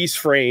freeze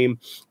frame,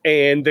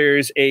 and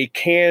there's a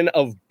can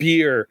of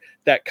beer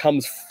that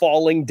comes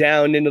falling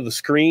down into the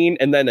screen,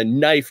 and then a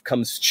knife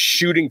comes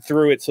shooting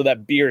through it, so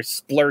that beer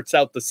splurts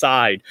out the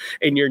side,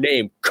 and your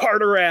name,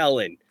 Carter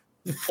Allen,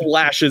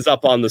 flashes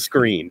up on the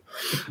screen.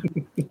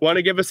 Want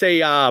to give us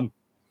a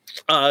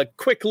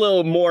quick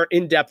little more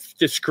in-depth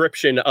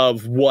description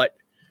of what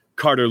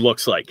Carter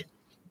looks like?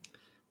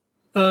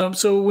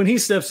 So when he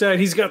steps out,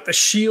 he's got the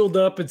shield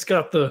up. It's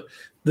got the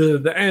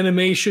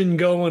animation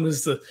going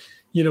as the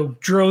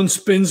drone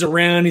spins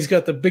around. He's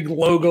got the big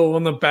logo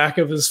on the back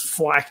of his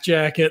flak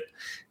jacket,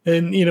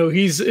 and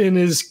he's in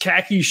his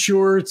khaki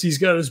shorts. He's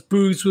got his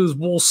boots with his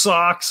wool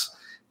socks,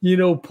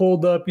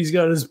 pulled up. He's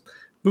got his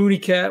booty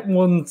cap.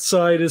 One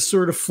side is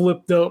sort of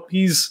flipped up.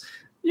 He's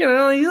he's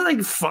like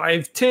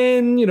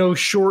 5'10",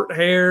 short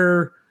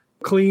hair,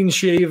 clean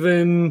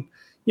shaven.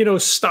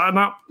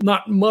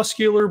 Not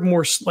muscular,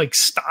 more like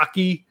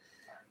stocky.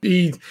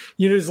 He,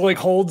 just like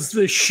holds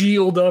the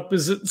shield up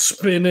as it's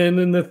spinning,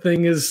 and the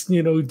thing is,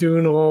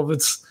 doing all of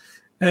its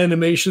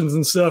animations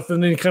and stuff.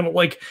 And then he kind of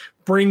like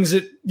brings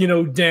it,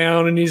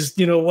 down, and he's,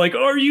 like,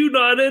 "Are you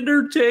not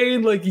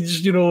entertained?" Like he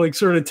just, like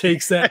sort of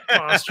takes that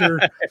posture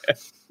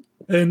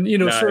and,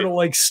 nice. Sort of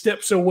like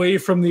steps away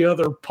from the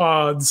other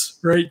pods,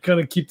 right? Kind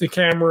of keep the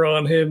camera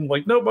on him.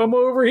 Like, nope, I'm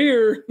over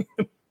here.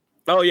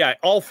 Oh, yeah.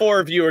 All four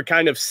of you are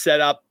kind of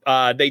set up.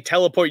 They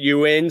teleport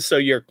you in, so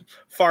you're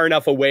far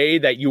enough away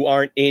that you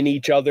aren't in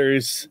each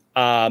other's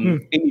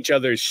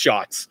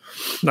shots.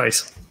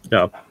 Nice.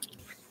 Yeah.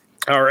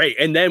 All right.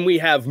 And then we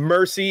have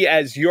Mercy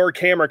as your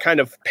camera kind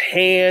of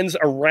pans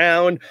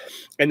around,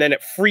 and then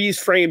it freeze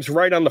frames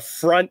right on the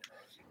front.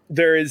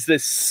 There is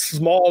this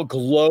small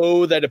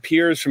glow that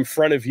appears from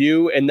front of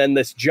you, and then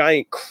this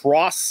giant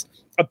cross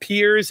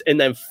appears, and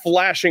then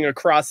flashing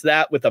across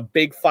that with a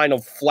big final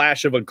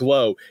flash of a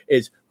glow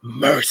is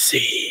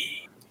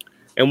Mercy.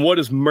 And what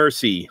does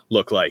Mercy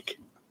look like?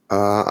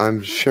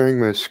 I'm sharing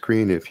my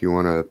screen if you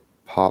want to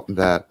pop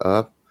that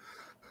up.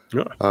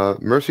 Yeah.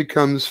 Mercy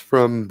comes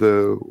from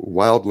the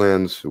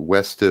wildlands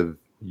west of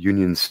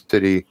Union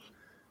City,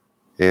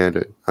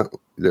 and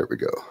there we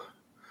go.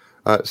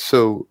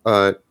 So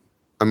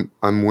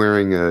I'm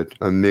wearing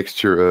a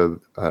mixture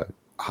of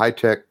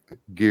high-tech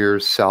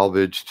gear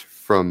salvaged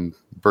from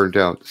burnt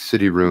out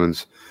city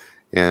ruins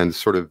and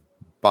sort of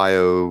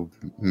bio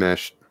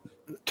mesh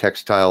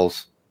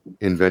textiles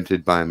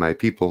invented by my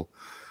people.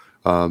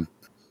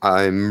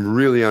 I'm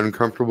really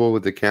uncomfortable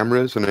with the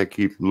cameras, and I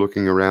keep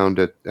looking around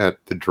at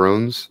the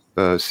drones.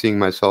 Seeing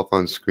myself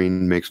on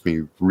screen makes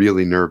me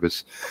really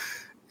nervous.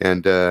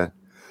 And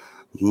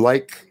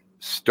like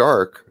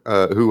Stark,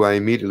 who I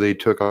immediately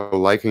took a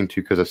liking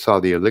to because I saw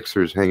the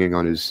elixirs hanging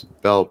on his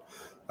belt,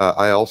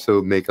 I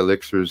also make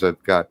elixirs.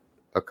 I've got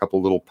a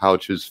couple little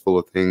pouches full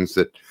of things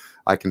that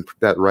I can.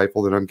 That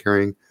rifle that I'm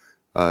carrying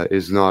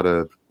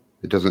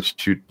it doesn't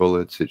shoot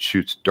bullets. It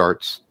shoots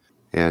darts,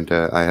 and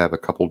I have a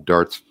couple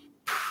darts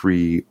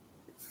pre-filled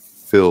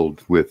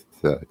with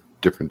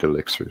different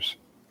elixirs.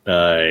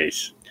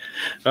 Nice.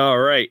 All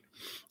right.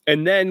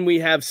 And then we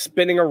have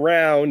spinning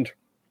around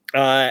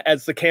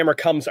as the camera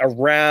comes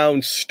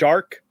around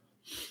Stark.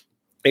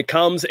 It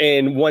comes,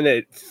 and when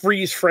it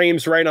freeze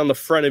frames right on the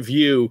front of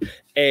you,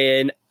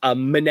 and a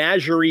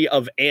menagerie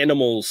of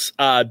animals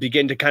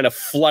begin to kind of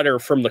flutter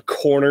from the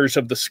corners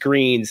of the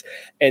screens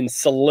and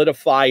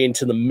solidify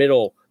into the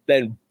middle,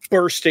 then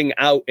bursting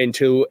out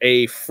into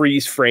a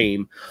freeze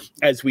frame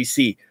as we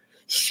see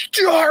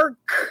Stark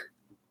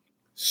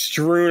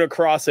strewn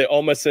across it,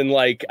 almost in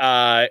like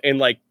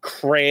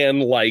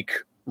crayon-like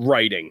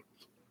writing.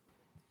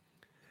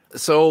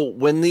 So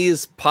when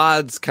these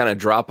pods kind of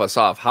drop us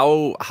off,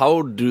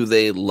 how do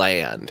they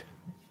land?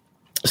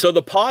 So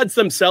the pods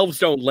themselves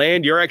don't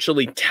land. You're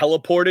actually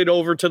teleported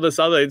over to this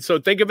other. So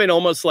think of it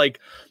almost like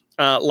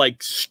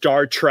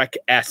Star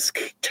Trek-esque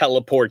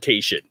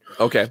teleportation.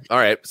 Okay. All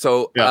right.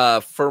 So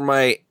for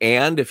my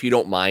if you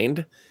don't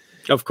mind.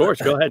 Of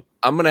course. Go ahead.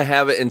 I'm going to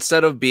have it,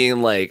 instead of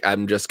being like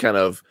I'm just kind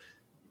of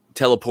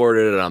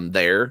teleported and I'm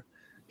there,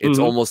 it's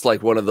almost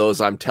like one of those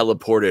I'm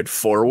teleported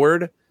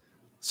forward.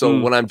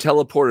 So when I'm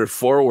teleported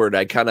forward,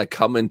 I kind of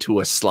come into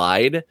a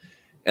slide,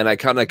 and I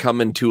kind of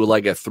come into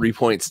like a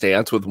 3-point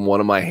stance with one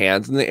of my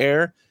hands in the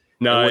air.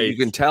 Nice. And what you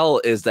can tell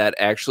is that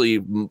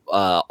actually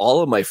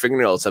all of my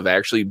fingernails have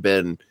actually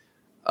been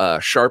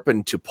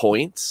sharpened to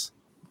points.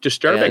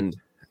 Disturbing.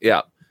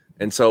 And,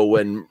 and so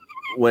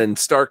when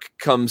Stark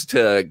comes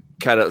to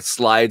kind of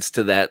slides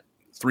to that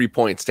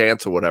 3-point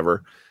stance or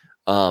whatever,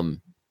 even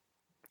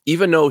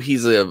even though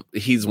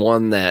he's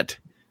one that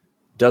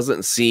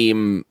doesn't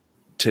seem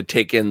to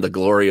take in the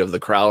glory of the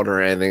crowd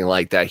or anything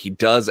like that, he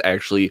does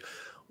actually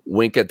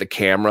wink at the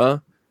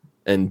camera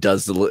and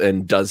does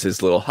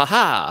his little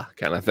haha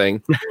kind of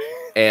thing.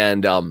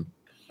 And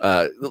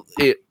I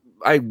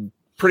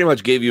pretty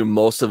much gave you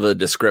most of a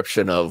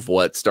description of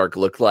what Stark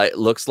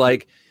looks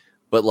like,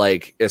 but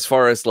like as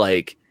far as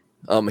like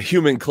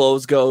human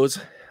clothes goes,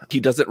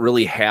 he doesn't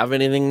really have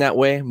anything that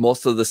way.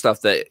 Most of the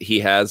stuff that he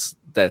has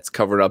that's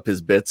covered up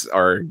his bits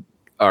are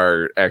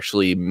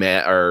actually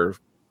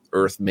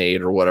earth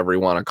made or whatever you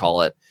want to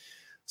call it.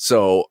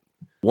 So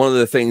one of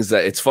the things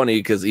that it's funny,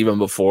 because even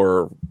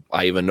before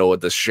I even know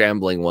what this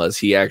shambling was,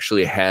 he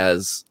actually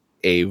has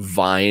a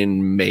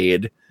vine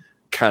made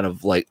kind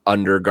of like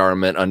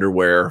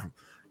underwear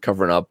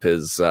covering up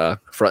his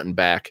front and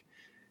back.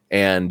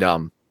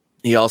 And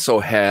he also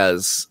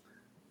has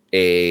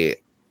a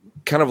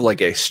kind of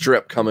like a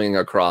strip coming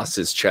across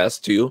his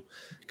chest too,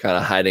 kind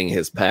of hiding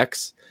his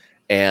pecs.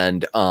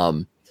 And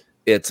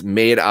it's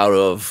made out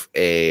of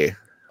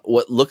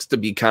what looks to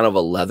be kind of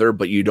a leather,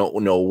 but you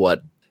don't know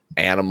what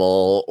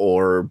animal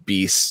or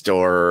beast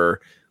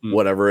or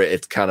whatever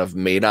it's kind of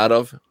made out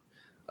of.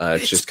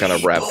 It's just kind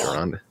of wrapped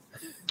around.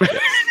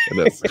 Yes,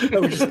 it is. I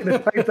was just gonna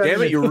type that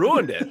Damn it, in. you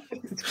ruined it.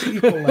 It's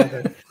people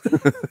leather.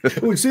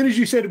 Well, as soon as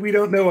you said we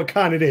don't know what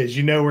kind it is,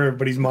 you know where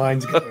everybody's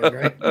mind's going,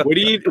 right? What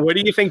do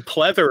you think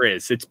pleather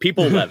is? It's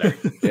people leather.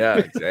 Yeah,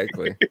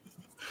 exactly.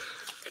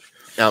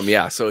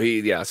 So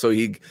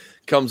he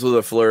comes with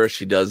a flourish.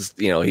 He does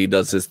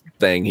his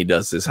thing. He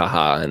does his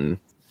haha, and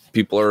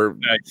people are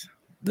Nice.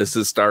 This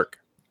is Stark.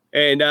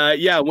 And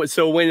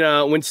so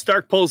when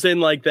Stark pulls in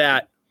like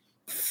that,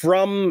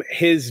 from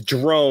his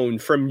drone,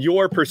 from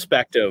your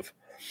perspective,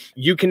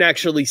 you can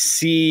actually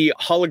see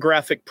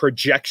holographic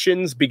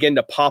projections begin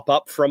to pop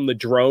up from the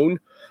drone.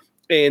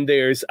 And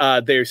there's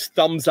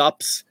thumbs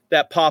ups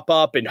that pop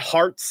up and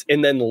hearts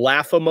and then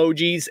laugh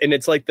emojis. And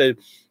it's like the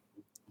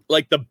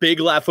big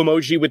laugh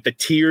emoji with the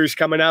tears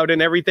coming out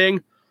and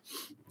everything.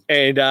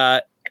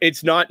 And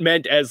it's not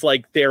meant as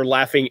like they're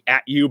laughing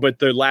at you, but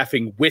they're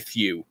laughing with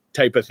you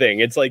type of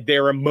thing. It's like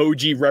their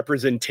emoji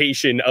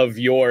representation of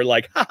your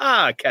like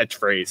haha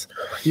catchphrase.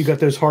 You got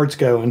those hearts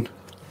going.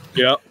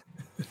 Yep.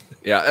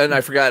 Yeah, and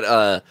I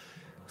forgot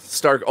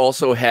Stark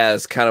also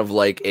has kind of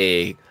like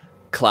a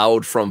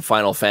Cloud from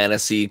Final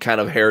Fantasy kind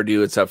of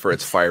hairdo, except for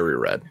it's fiery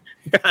red.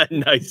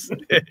 Nice.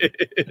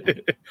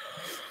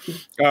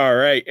 All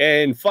right.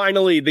 And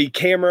finally, the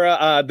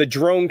camera, the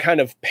drone kind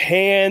of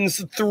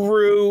pans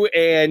through,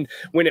 and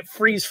when it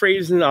freeze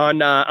frames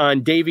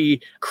on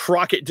Davy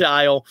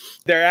Crocodile,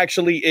 there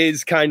actually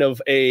is kind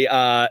of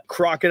a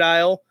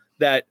crocodile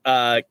that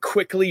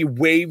quickly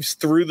waves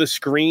through the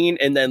screen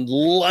and then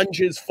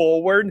lunges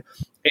forward.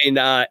 And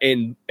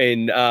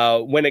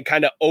when it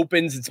kind of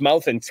opens its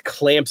mouth and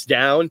clamps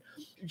down,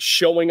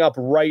 showing up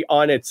right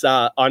on its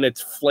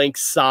flank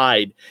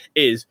side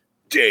is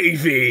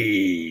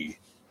Davy.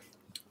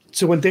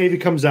 So when Davey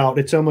comes out,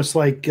 it's almost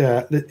like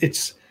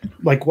it's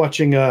like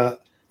watching an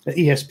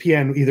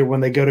ESPN, either when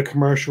they go to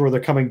commercial or they're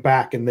coming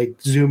back and they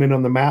zoom in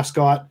on the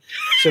mascot.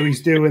 So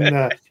he's doing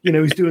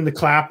the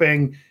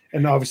clapping,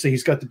 and obviously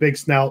he's got the big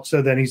snout.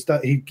 So then he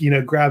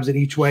grabs it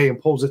each way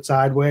and pulls it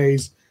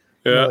sideways.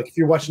 Yeah. You know, like if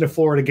you're watching a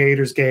Florida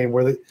Gators game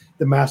where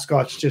the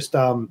mascot's just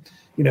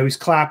he's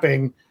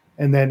clapping,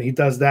 and then he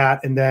does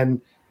that, and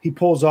then he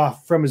pulls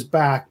off from his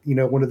back,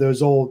 one of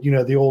those old,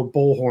 the old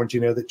bull horns,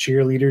 that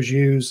cheerleaders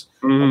use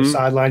on the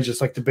sidelines,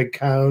 just like the big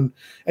cone.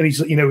 And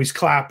he's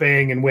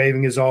clapping and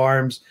waving his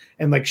arms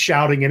and like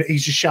shouting, and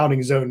he's just shouting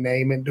his own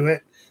name into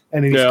it.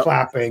 And he's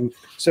clapping.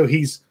 So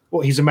he's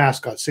a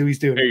mascot. So he's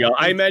doing There you go.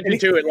 I imagine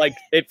too,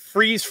 it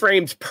freeze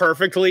frames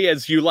perfectly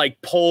as you like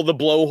pull the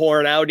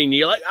blowhorn out and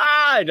you're like,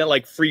 and it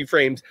like free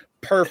frames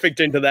perfect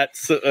into that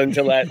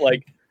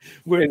like,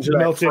 where it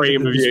melts into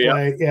the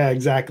display. Yeah,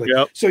 exactly.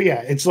 Yep. So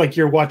yeah, it's like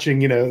you're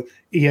watching,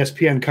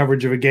 ESPN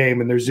coverage of a game,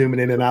 and they're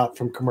zooming in and out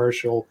from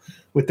commercial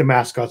with the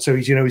mascot. So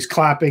he's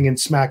clapping and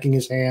smacking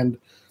his hand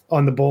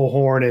on the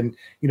bullhorn, and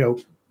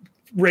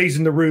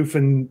raising the roof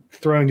and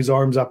throwing his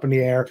arms up in the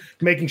air,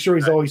 making sure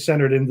he's always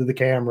centered into the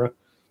camera.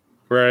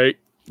 Right.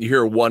 You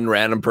hear one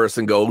random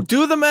person go,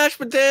 "Do the mashed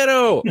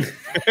potato."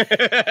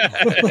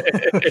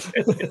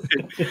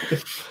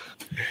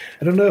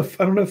 I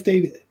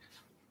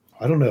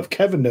don't know if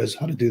Kevin knows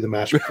how to do the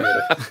mashed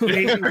potato.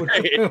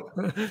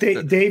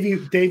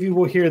 Davey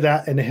will hear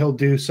that, and he'll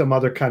do some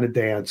other kind of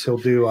dance. He'll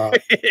do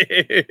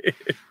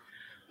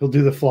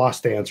the floss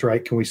dance,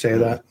 right? Can we say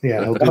that?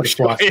 Yeah, he'll do the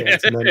floss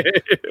dance.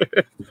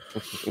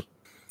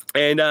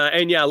 And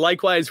then...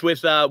 likewise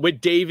with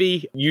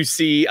Davey, you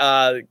see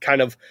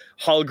kind of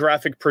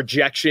holographic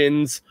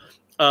projections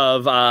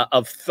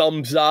of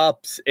thumbs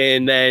ups,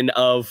 and then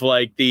of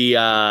like the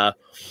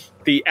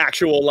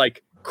actual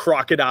like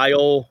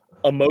crocodile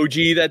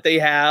emoji that they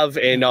have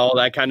and all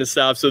that kind of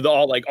stuff. So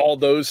all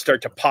those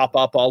start to pop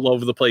up all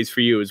over the place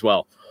for you as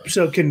well.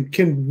 So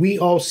can we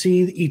all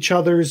see each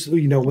other's,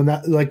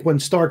 when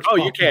Stark? Oh,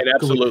 you can.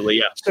 Absolutely.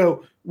 Yeah.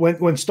 So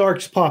when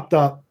Stark's popped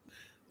up,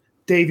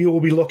 Davey will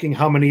be looking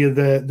how many of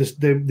the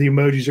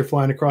emojis are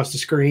flying across the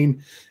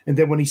screen, and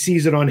then when he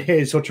sees it on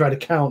his, he'll try to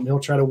count and he'll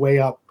try to weigh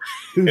up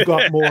who's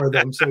got more of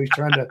them. So he's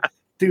trying to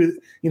do,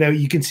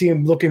 you can see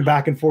him looking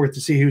back and forth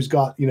to see who's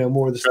got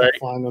more of the stuff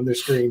flying on their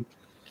screen.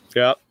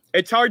 Yeah,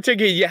 it's hard to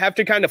get. You have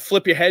to kind of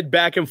flip your head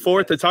back and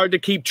forth. It's hard to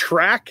keep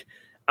track,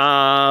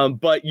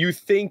 but you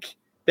think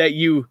that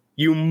you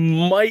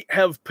might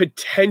have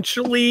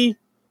potentially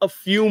a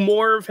few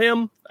more of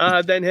him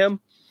than him.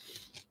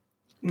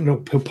 He'll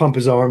pump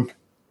his arm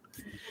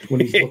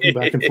when he's looking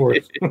back and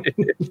forth.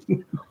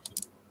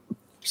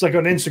 It's like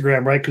on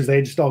Instagram, right? Because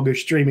they just all go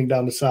streaming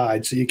down the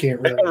side, so you can't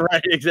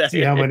really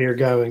see how many are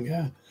going.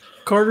 Yeah.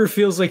 Carter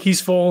feels like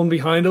he's falling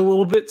behind a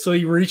little bit, so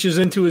he reaches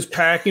into his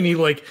pack and he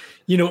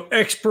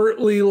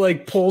expertly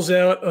pulls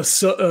out a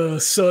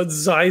Sud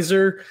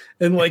Sizer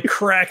and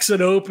cracks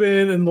it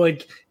open and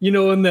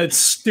in that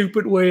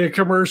stupid way of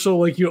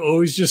commercial, you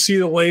always just see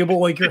the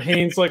label, your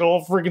hands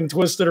all freaking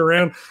twisted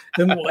around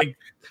and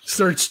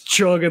starts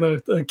chugging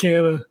a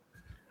can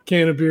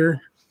of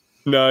beer.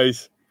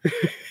 Nice.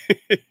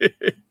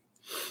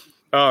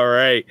 All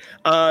right.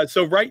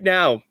 So right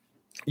now,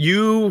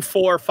 you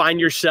four find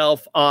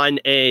yourself on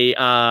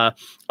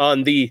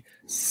the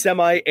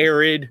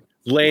semi-arid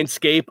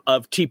landscape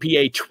of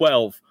TPA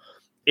 12.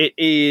 It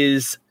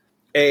is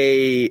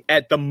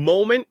at the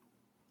moment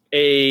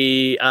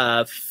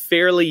a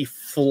fairly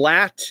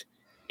flat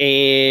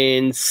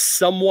and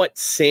somewhat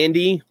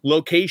sandy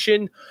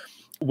location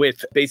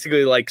with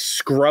basically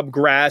scrub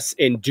grass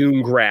and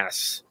dune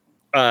grass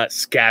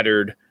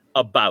scattered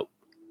about.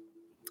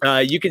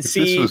 You can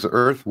see. If this was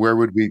Earth, where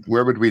would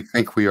we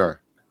think we are?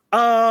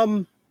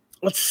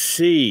 Let's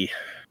see.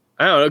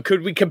 I don't know.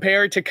 Could we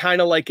compare it to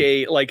kind of like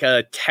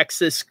a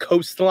Texas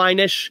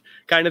coastline-ish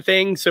kind of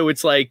thing? So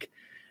it's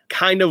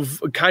kind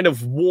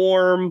of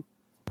warm,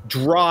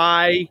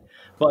 dry,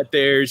 but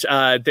there's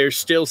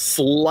still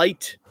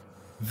slight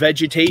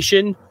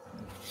vegetation.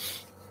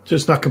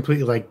 Just not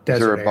completely desert. Is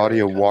there a body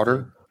of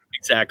water?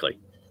 Exactly.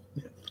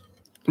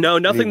 No,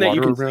 nothing that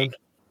you can see.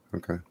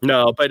 Okay.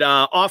 No, but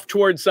off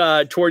towards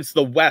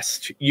the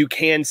west, you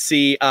can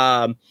see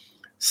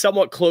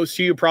somewhat close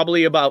to you,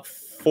 probably about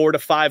 4 to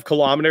 5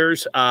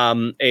 kilometers.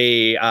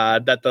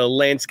 That the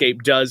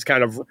landscape does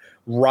kind of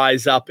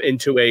rise up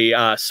into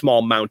a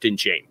small mountain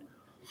chain.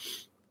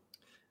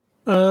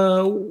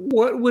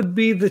 What would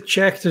be the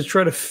check to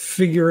try to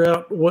figure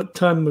out what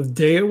time of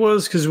day it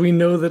was? Because we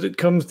know that it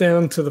comes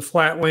down to the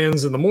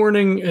flatlands in the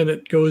morning and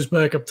it goes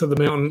back up to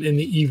the mountain in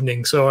the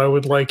evening. So I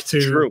would like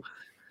to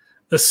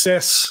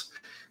assess,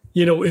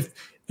 if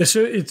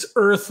it's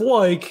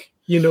Earth-like,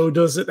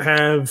 does it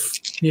have,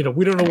 we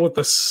don't know what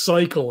the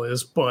cycle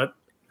is, but.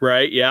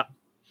 Right. Yeah.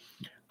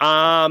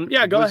 Go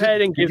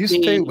ahead and give me. Did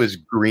you say it was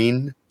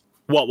green?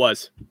 What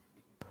was?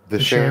 The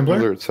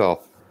Shambler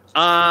itself.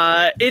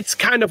 It's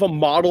kind of a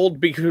mottled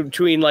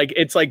between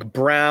it's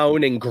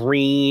brown and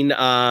green.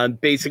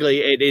 Basically,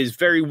 it is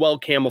very well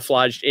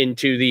camouflaged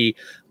into the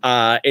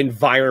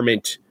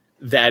environment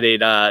that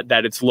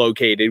it's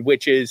located,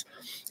 which is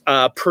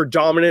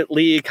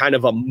predominantly kind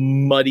of a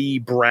muddy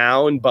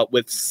brown, but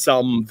with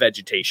some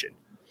vegetation.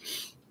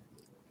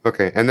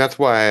 Okay, and that's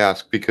why I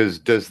asked, because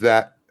does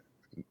that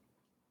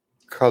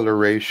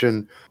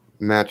coloration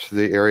match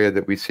the area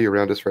that we see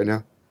around us right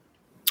now?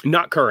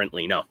 Not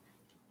currently, no.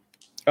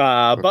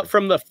 But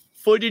from the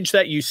footage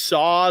that you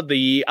saw,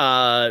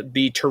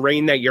 the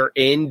terrain that you're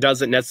in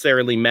doesn't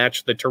necessarily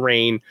match the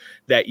terrain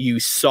that you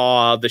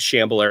saw the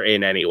Shambler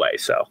in anyway.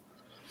 So,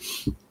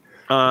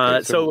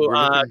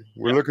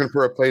 we're looking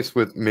for a place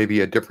with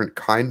maybe a different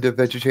kind of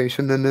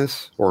vegetation than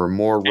this, or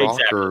more rock.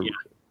 Exactly,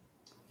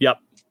 Yep.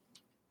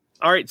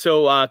 All right.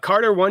 So,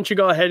 Carter, why don't you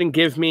go ahead and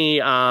give me?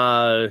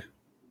 Do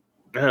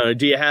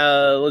you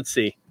have? Let's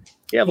see.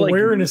 You have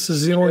awareness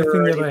is the only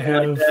thing that I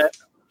have.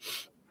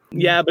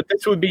 Yeah, but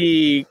this would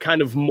be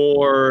kind of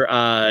more,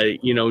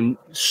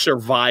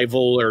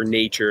 survival or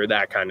nature,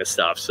 that kind of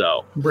stuff.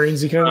 So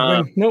brainsy kind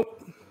of thing.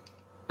 Nope.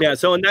 Yeah.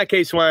 So in that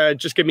case,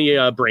 just give me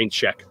a brains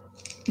check.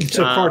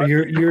 So Carter,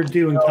 you're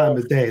doing time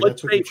of day.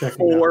 That's what you're checking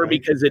 4 out, right?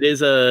 because it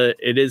is a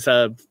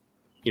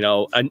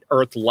an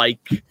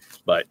Earth-like.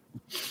 But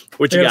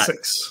what you got?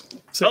 6.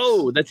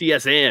 Oh, that's a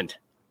yes and.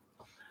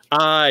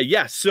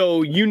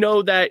 So you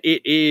know that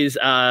it is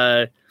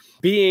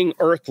being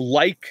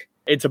Earth-like.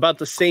 It's about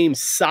the same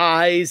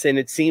size, and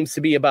it seems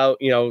to be about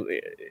not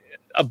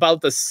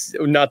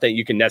that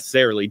you can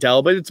necessarily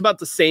tell, but it's about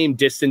the same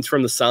distance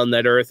from the sun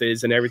that Earth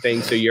is and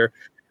everything. So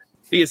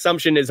the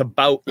assumption is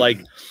about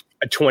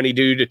a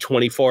 22 to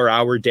 24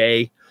 hour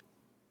day.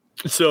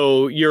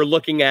 So you're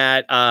looking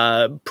at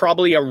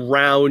probably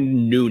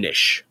around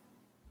noonish.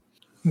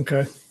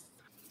 Okay.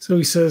 So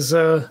he says,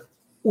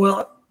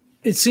 well,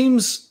 it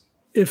seems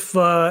if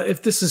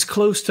this is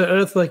close to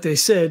Earth, like they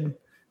said,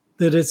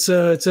 that it's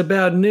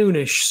about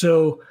noonish.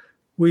 So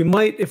we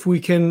might, if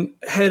we can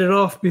head it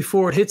off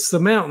before it hits the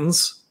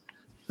mountains,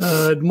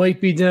 it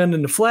might be down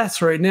in the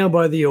flats right now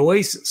by the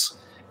oasis.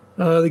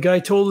 The guy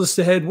told us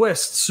to head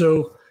west,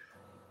 so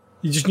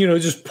he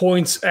just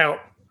points out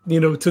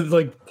to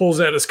like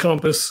pulls out his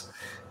compass,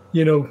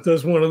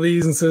 does one of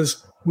these and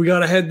says, "We got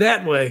to head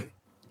that way."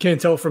 Can't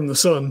tell from the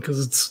sun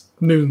because it's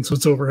noon, so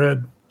it's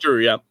overhead. True,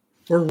 yeah.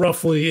 Or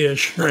roughly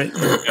ish, right?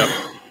 Yep.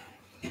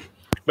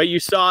 But you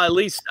saw at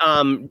least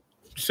actually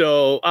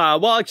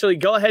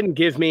go ahead and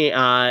give me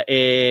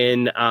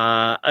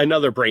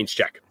another brains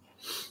check.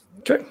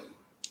 Okay.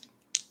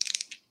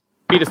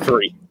 Beat a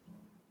 3.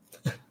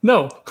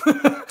 No.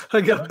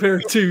 I got a pair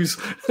of 2s.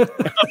 A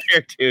pair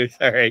of 2s.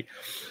 All right.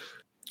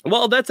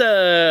 Well, that's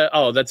a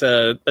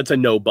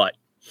no but.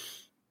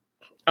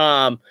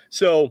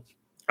 So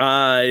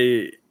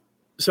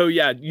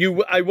yeah,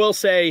 I will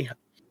say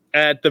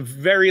at the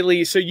very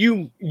least, so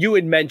you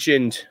had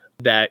mentioned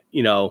that,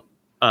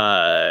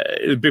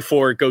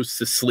 before it goes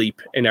to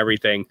sleep and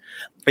everything.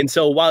 And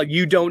so while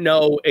you don't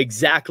know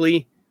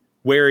exactly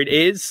where it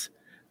is,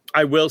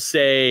 I will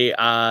say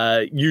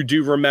you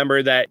do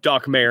remember that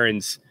Doc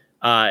Marins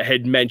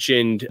had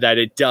mentioned that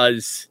it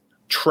does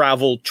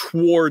travel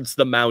towards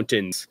the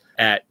mountains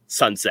at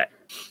sunset.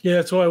 Yeah,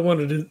 that's why I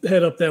wanted to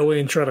head up that way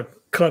and try to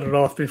cut it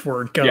off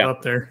before it got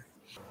up there.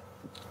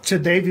 So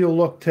Davey will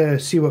look to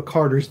see what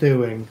Carter's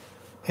doing,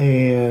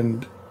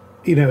 and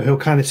he'll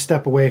kind of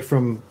step away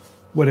from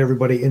what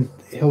everybody, and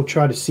he'll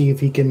try to see if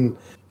he can.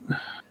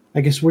 I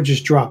guess we're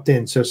just dropped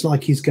in, so it's not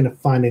like he's going to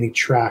find any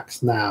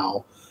tracks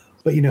now.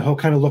 But he'll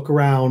kind of look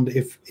around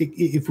if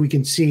we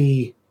can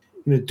see.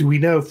 Do we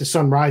know if the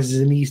sun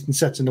rises in the east and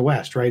sets in the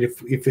west? Right,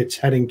 if it's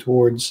heading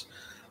towards.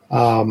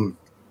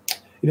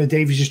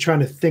 Davey's just trying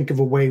to think of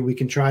a way we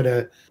can try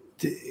to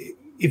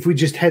if we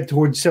just head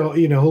towards, so,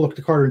 he'll look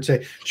to Carter and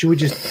say, should we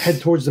just head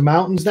towards the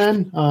mountains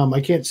then?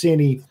 I can't see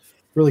any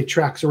really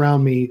tracks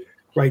around me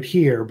right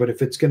here, but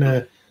if it's going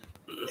to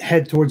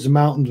head towards the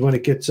mountains when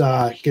it gets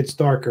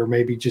darker,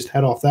 maybe just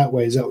head off that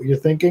way. Is that what you're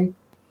thinking?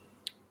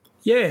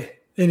 Yeah.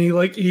 And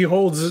he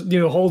holds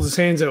his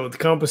hands out with the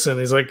compass, and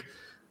he's like,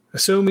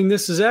 assuming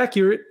this is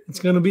accurate, it's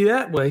going to be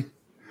that way.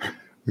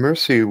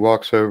 Mercy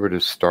walks over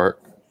to Stark.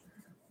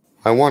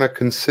 I want to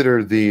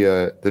consider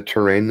the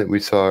terrain that we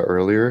saw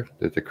earlier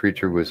that the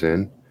creature was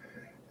in,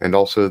 and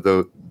also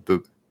the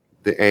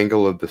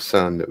angle of the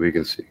sun that we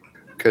can see.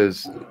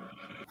 Because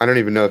I don't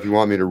even know if you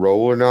want me to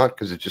roll or not,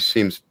 because it just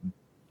seems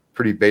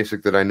pretty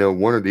basic that I know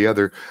one or the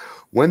other.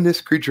 When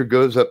this creature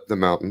goes up the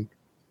mountain,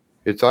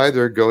 it's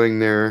either going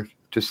there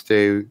to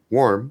stay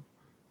warm,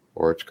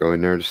 or it's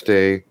going there to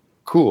stay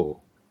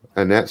cool.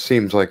 And that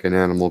seems like an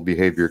animal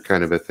behavior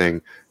kind of a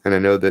thing. And I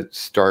know that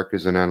Stark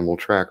is an animal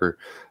tracker.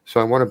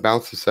 So I want to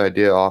bounce this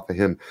idea off of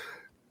him.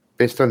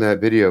 Based on that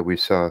video we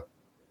saw,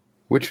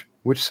 which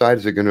side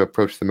is it going to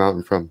approach the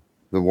mountain from?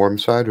 The warm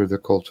side or the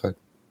cold side?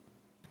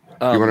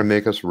 Do you want to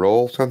make us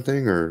roll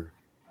something, or?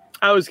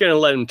 I was going to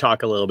let him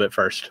talk a little bit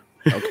first.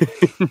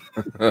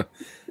 Okay.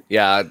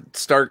 Yeah,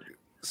 Stark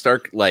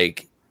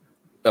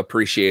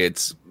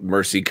appreciates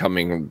Mercy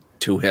coming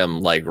to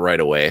him right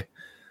away.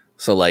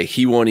 So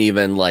he won't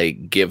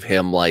even give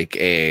him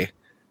a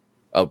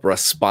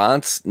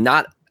response,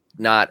 not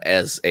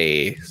as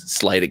a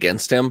slight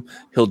against him.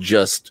 He'll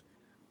just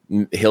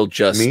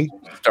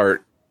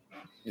start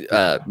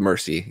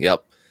Mercy.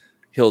 Yep.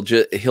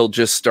 He'll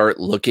just start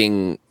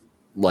looking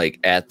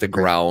at the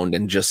ground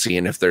and just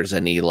seeing if there's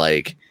any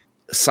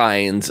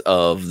signs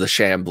of the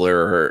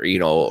Shambler,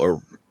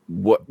 or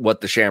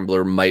what the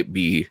Shambler might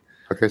be.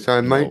 Okay, so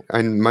I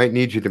might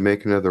need you to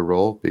make another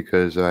roll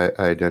because I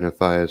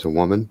identify as a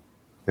woman,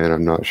 and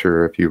I'm not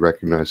sure if you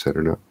recognize that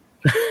or not.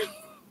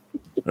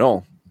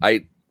 No,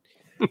 I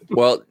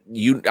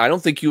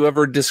don't think you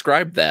ever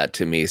described that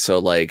to me.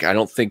 So I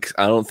don't think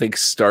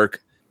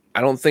Stark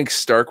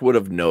would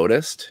have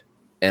noticed,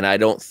 and I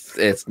don't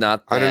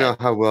know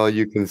how well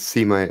you can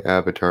see my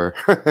avatar.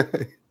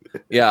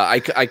 Yeah,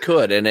 I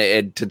could,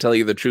 and to tell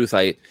you the truth,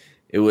 it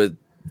was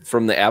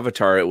from the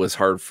avatar. It was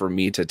hard for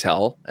me to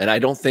tell, and I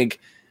don't think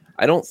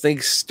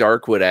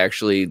Stark would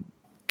actually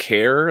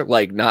care.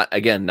 Not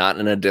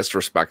in a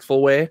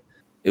disrespectful way.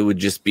 It would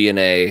just be in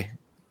a,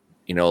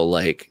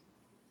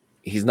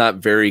 he's not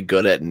very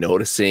good at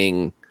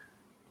noticing.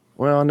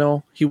 Well,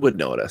 no, he would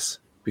notice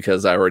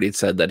because I already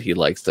said that he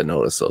likes to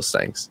notice those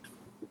things.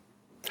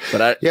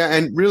 But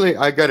and really,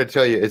 I got to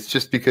tell you, it's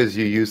just because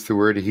you used the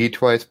word he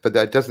twice, but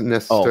that doesn't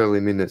necessarily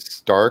mean that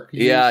Stark.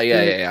 Yeah.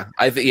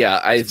 I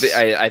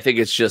think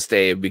it's just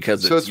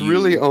because. So it's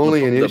really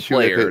only an issue.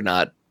 Player,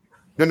 not.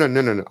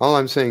 No. All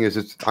I'm saying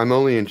is I'm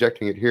only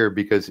injecting it here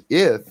because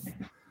if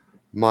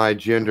my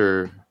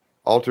gender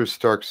alters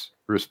Stark's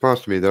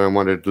response to me, then I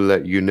wanted to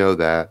let you know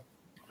that.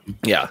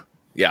 Yeah.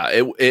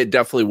 It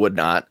definitely would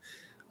not.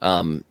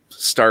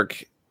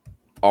 Stark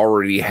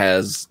already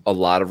has a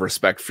lot of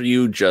respect for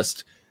you,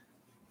 just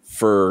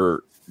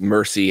for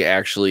Mercy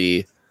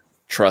actually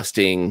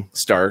trusting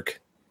Stark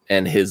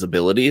and his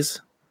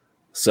abilities.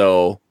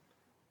 So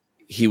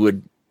he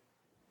would.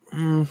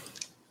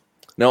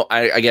 No,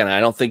 I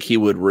don't think he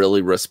would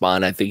really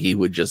respond. I think he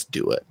would just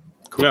do it.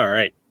 Cool. All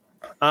right.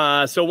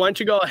 So why don't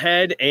you go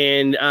ahead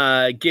and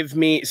give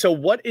me. So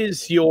what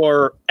is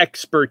your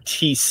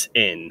expertise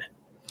in?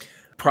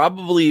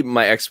 Probably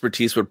my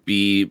expertise would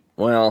be,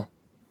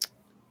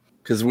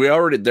 Because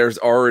there's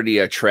already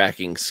a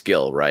tracking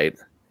skill, right?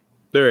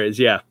 There is,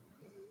 yeah.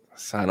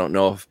 So I don't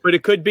know if But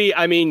it could be,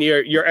 I mean,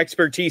 your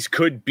expertise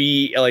could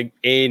be like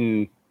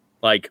in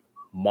like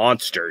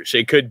monsters.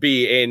 It could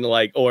be in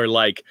like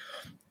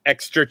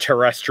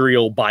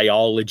extraterrestrial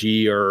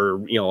biology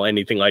or,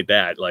 anything like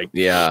that. Like,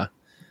 yeah.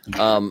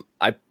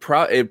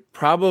 It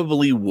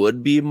probably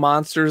would be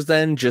monsters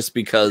then, just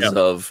because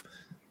of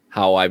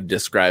how I've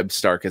described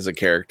Stark as a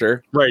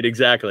character. Right,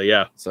 exactly,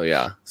 yeah. So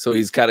yeah. So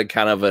he's got a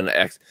kind of an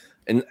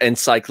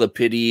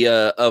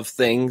encyclopedia of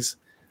things.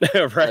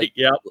 Right,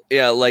 yeah.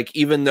 Yeah, like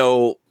even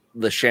though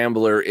the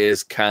Shambler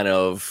is kind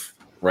of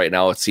right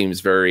now, it seems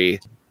very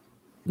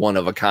one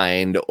of a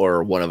kind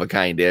or one of a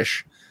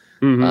kind-ish.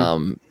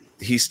 Mm-hmm.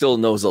 He still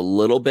knows a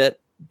little bit,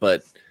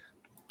 but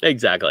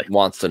exactly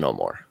wants to know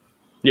more.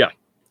 Yeah.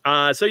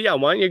 So yeah,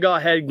 why don't you go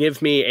ahead and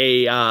give me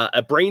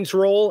a brains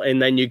roll,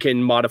 and then you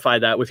can modify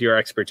that with your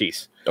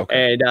expertise.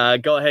 Okay.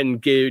 And go ahead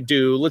and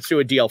let's do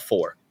a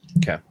DL4.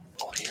 Okay.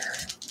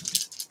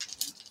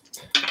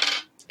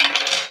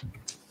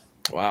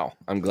 Wow,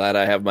 I'm glad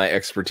I have my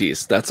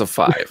expertise. That's a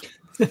 5.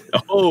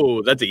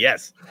 Oh, that's a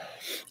yes.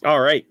 All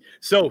right.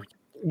 So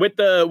with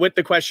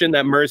the question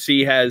that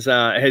Mercy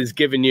has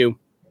given you,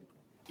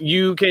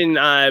 you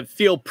can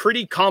feel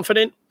pretty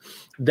confident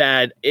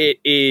that it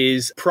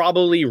is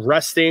probably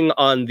resting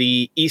on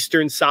the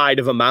eastern side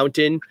of a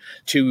mountain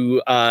to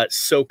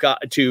soak up,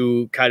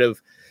 to kind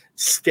of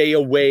stay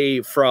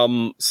away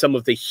from some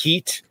of the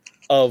heat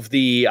of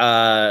the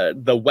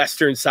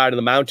western side of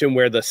the mountain,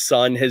 where the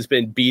sun has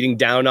been beating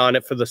down on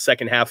it for the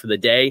second half of the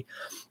day.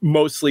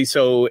 Mostly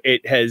so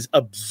it has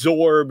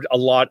absorbed a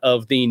lot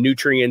of the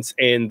nutrients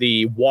and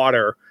the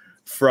water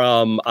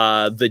from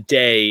the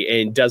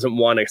day, and doesn't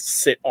want to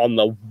sit on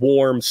the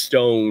warm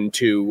stone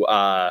to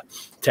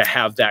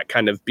have that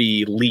kind of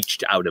be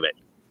leached out of it.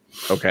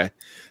 Okay.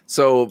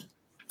 So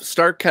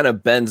Stark kind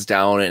of bends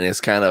down and is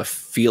kind of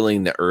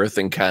feeling the earth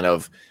and kind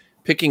of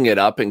picking it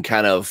up and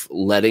kind of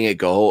letting it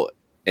go,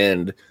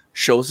 and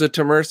shows it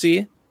to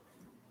Mercy.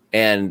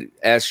 And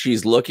as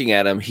she's looking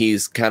at him,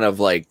 he's kind of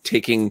like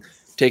taking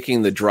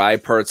the dry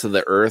parts of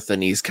the earth,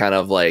 and he's kind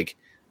of like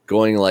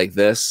going like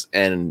this,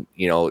 and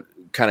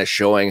kind of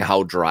showing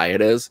how dry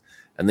it is.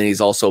 And then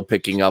he's also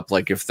picking up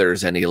like if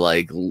there's any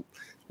like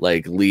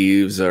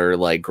leaves or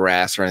like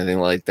grass or anything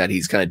like that.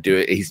 He's kind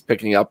of he's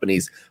picking up and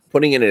he's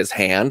putting it in his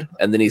hand,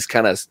 and then he's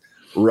kind of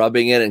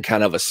rubbing it in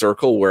kind of a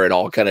circle where it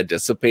all kind of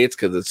dissipates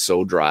because it's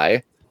so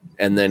dry.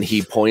 And then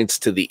he points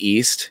to the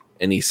east,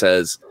 and he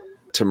says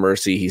to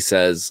Mercy, he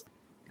says,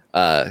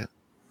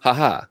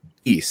 haha,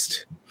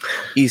 east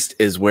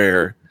is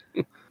where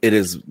it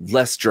is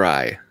less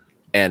dry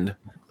and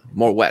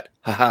more wet.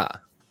 Haha.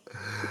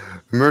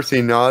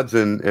 Mercy nods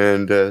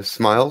and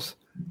smiles,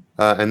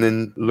 and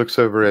then looks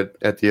over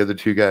at the other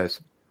two guys.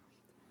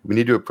 We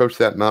need to approach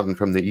that mountain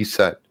from the east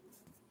side.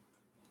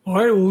 All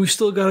right, well, we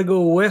still got to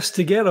go west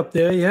to get up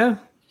there, yeah?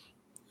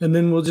 And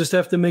then we'll just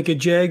have to make a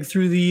jag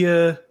through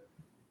the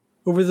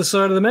over the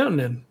side of the mountain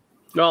then.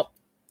 Well,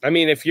 I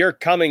mean, if you're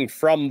coming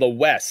from the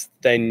west,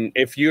 then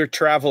if you're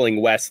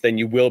traveling west, then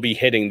you will be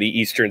hitting the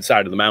eastern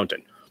side of the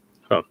mountain.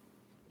 Huh.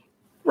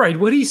 Right,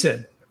 what he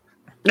said.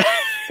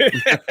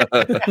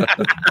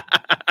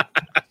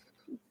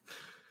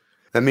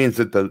 That means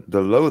that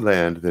the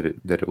lowland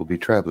that it will be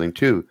traveling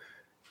to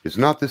is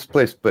not this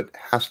place, but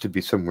has to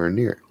be somewhere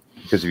near,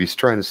 because if he's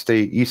trying to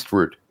stay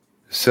eastward.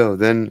 So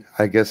then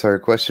I guess our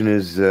question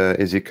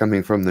is he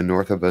coming from the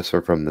north of us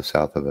or from the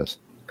south of us?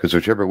 Because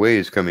whichever way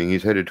he's coming,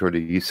 he's headed toward the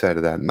east side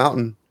of that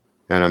mountain,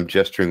 and I'm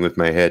gesturing with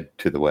my head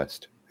to the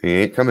west. He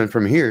ain't coming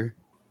from here.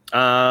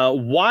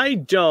 Why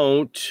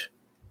don't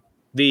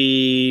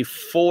the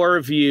four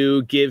of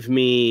you give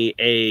me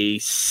a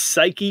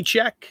psyche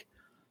check?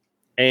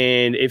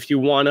 And if you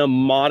want to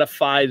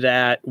modify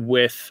that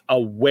with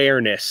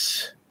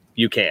awareness,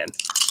 you can.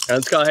 Now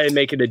let's go ahead and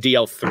make it a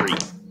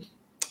DL3.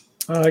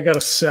 I got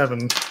a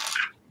 7.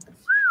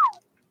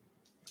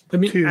 I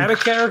mean, 2. out of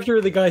character,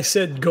 the guy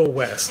said go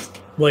west.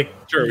 Like,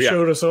 Sure, he yeah.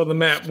 showed us on the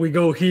map. We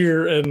go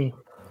here, and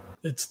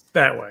it's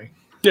that way.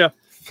 Yeah.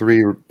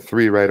 Three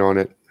right on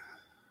it.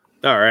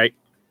 All right.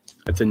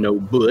 That's a no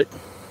but.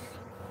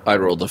 I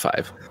rolled a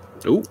 5.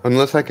 Ooh.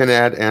 Unless I can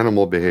add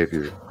animal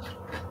behavior.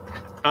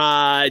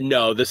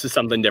 No, this is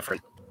something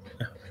different.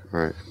 All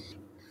right.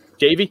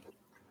 Davey?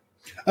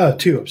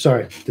 2.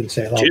 Sorry, didn't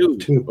say it. 2.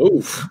 2.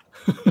 Oof.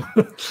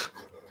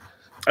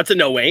 That's a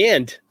no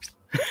and.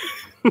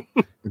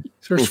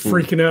 Starts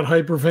freaking out,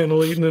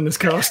 hyperventilating in his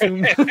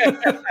costume.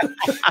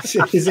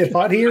 Is it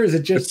hot here? Or is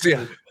it just?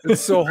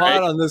 It's so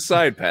hot on this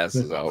side,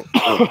 passes out.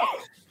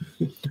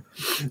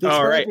 Let's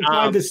All right,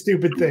 find this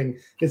stupid thing.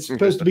 It's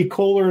supposed to be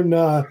colder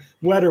and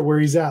wetter where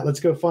he's at. Let's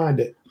go find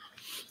it.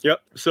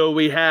 Yep. So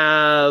we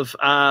have,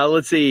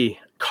 let's see,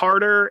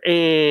 Carter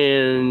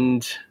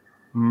and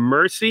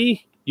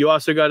Mercy. You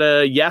also got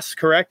a yes,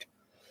 correct?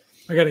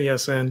 I got a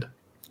yes and.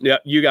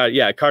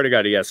 Yeah, Carter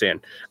got a yes and.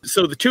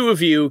 So the two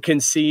of you can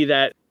see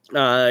that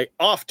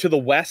off to the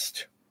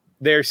west,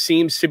 there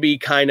seems to be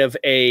kind of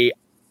a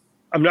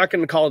I'm not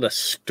going to call it a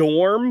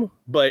storm,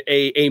 but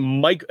a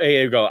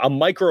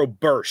micro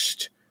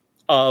burst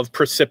of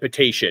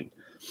precipitation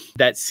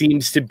that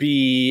seems to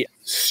be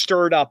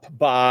stirred up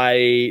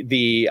by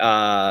the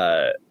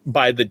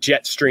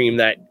jet stream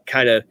that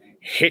kind of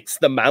hits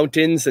the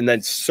mountains and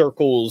then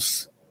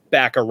circles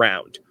back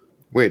around.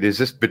 Wait, is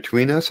this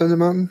between us and the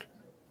mountain?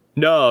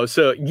 No,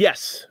 so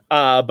yes,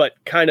 but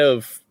kind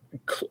of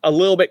a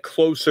little bit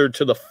closer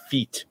to the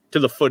foot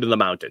of the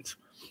mountains.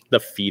 The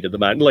feet of the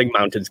mountain, like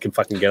mountains can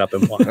fucking get up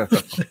and walk.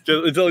 It's a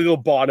little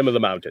bottom of the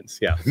mountains.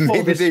 Yeah,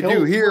 maybe they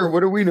do here. What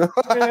do we know?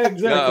 Yeah,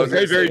 exactly.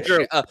 Very, very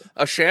true.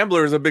 A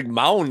shambler is a big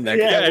mound.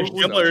 Yeah,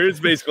 Shambler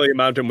is basically a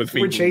mountain with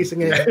feet. We're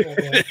chasing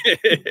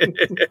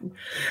it.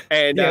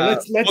 And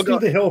let's do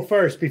the hill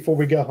first before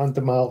we go hunt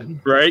the mountain.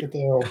 Right. Let's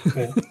get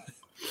the hill.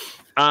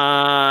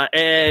 Yeah.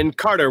 And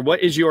Carter, what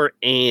is your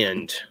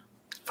and?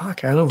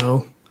 Fuck, I don't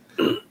know.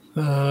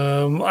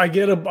 I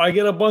get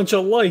a bunch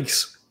of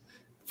likes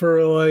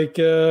for like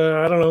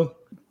I don't know,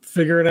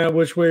 figuring out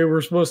which way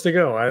we're supposed to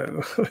go.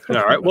 All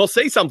right, well,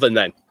 say something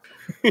then.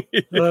 I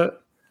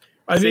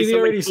mean, he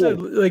already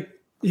said, like,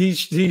 he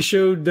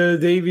showed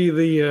Davey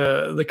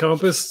the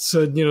compass.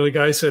 Said, you know, the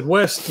guy said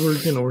west. We're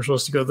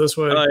supposed to go this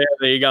way. Oh yeah,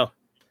 there you go.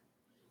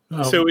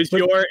 So is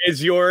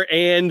your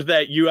and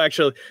that you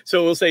actually?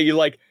 So we'll say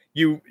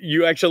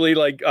you actually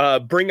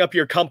bring up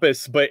your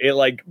compass, but it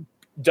like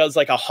does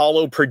like a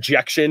hollow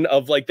projection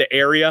of like the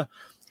area,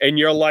 and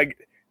you're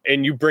like.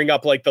 And you bring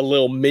up like the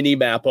little mini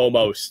map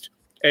almost,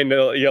 and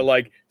you're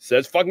like,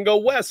 says fucking go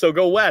west, so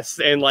go west,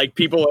 and like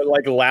people are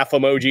like laugh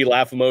emoji,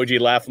 laugh emoji,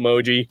 laugh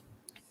emoji.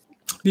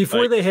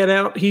 Before they head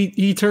out,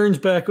 he turns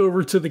back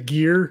over to the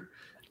gear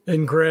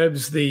and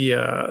grabs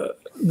the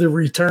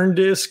return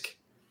disc,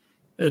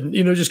 and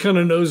just kind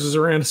of noses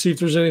around to see if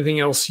there's anything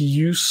else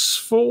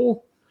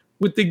useful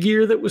with the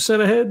gear that was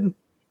sent ahead.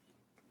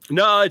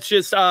 No, it's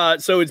just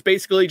so it's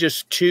basically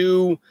just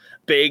two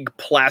big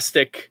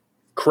plastic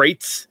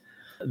crates.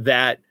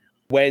 That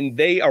when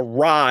they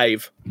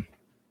arrive,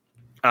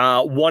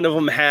 one of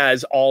them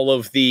has all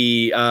of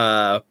the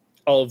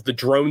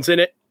drones in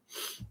it,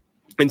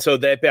 and so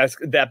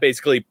that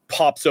basically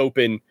pops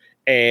open,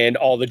 and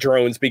all the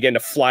drones begin to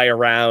fly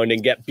around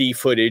and get B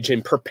footage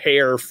and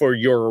prepare for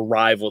your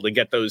arrival to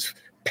get those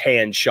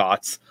pan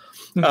shots.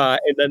 And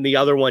then the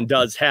other one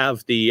does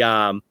have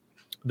the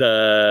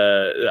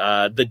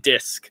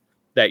disc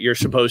that you're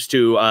supposed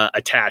to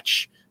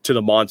attach to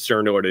the monster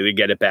in order to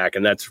get it back,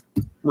 and that's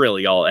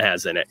really all it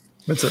has in it.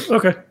 That's it.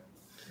 Okay.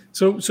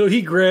 So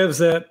he grabs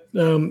that.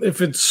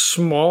 If it's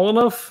small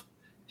enough,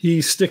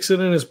 he sticks it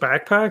in his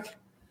backpack.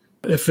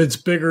 If it's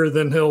bigger,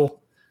 then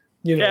he'll,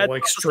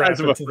 strap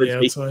it to the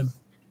outside.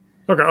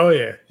 Okay. Oh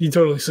yeah, he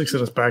totally sticks it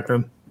in his back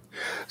then.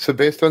 So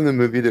based on the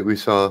movie that we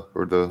saw,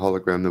 or the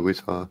hologram that we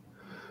saw,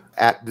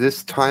 at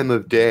this time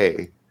of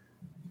day,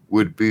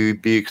 would we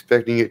be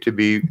expecting it to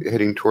be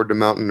heading toward the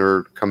mountain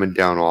or coming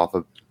down off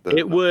of?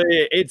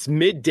 It's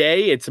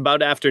midday. It's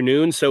about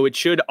afternoon, so it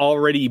should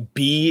already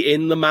be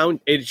in the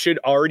mount. It should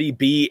already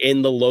be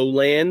in the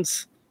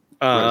lowlands,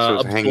 so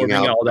it's absorbing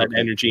all that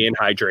energy and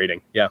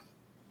hydrating. Yeah.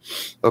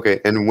 Okay,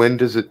 and when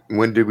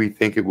do we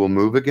think it will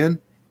move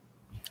again?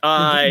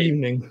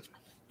 Evening.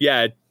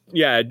 Yeah.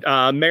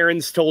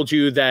 Marin's told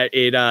you that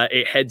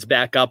it heads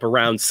back up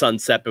around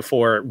sunset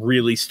before it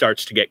really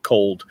starts to get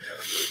cold.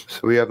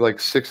 So we have like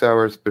 6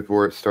 hours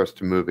before it starts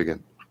to move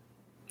again.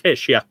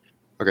 Ish, yeah.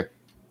 Okay.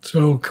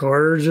 So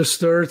Carter just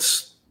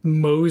starts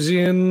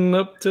moseying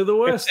up to the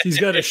west. He's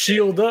got a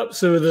shield up,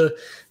 so the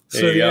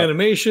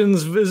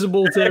animation's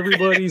visible to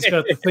everybody. He's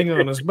got the thing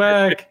on his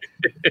back.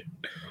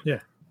 Yeah.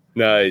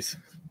 Nice.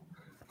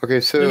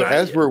 Okay, so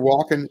as we're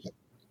walking,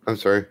 I'm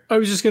sorry. I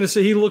was just going to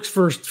say he looks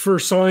for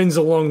signs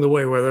along the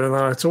way, whether or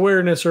not it's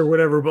awareness or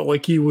whatever, but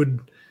like he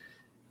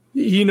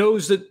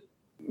knows that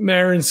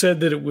Marin said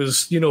that it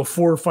was,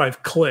 4 or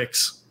 5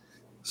 clicks.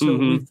 So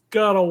we've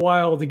got a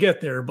while to get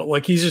there, but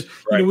like he's just,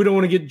 we don't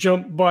want to get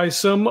jumped by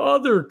some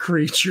other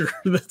creature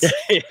that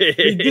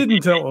he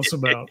didn't tell us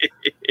about.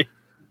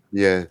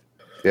 Yeah.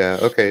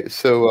 Okay.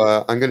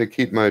 So I'm going to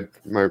keep my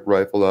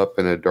rifle up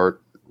and a dart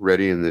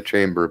ready in the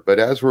chamber. But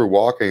as we're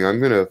walking, I'm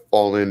going to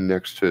fall in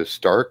next to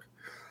Stark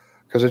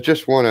because I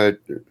just want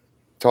to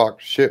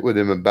talk shit with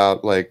him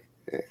about like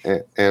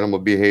animal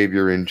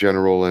behavior in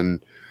general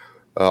and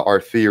our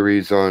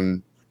theories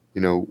on,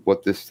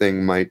 what this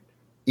thing might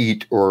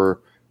eat or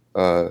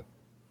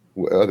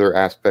other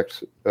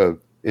aspects of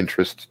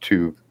interest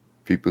to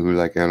people who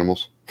like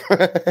animals.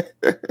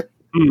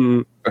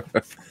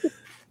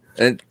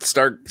 And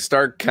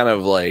Stark kind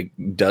of like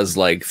does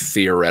like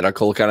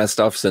theoretical kind of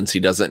stuff since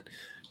he doesn't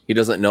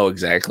know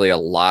exactly a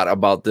lot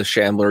about the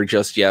Shambler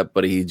just yet,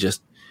 but he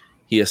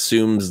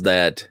assumes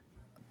that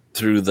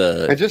through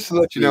the. And just to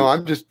let you know,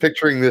 I'm just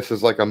picturing this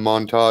as like a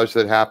montage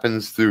that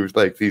happens through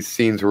like these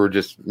scenes where we're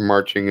just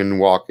marching and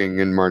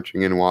walking and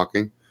marching and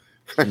walking.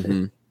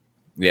 Mm-hmm.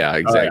 Yeah,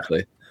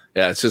 exactly.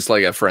 Yeah, it's just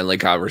like a friendly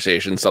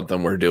conversation,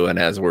 something we're doing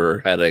as we're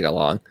heading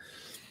along.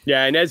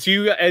 Yeah, and as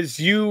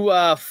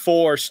you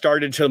four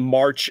started to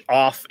march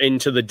off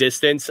into the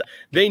distance,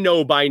 they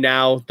know by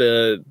now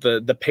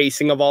the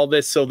pacing of all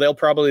this, so they'll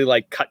probably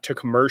like cut to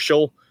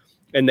commercial,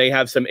 and they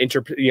have some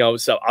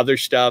some other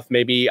stuff,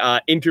 maybe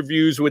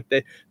interviews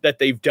that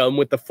they've done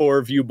with the four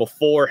of you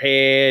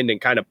beforehand, and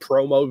kind of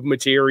promo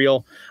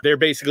material. They're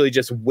basically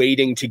just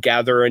waiting to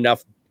gather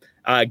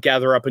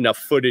up enough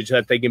footage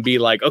that they can be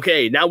like,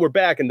 okay, now we're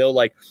back, and they'll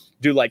like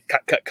do like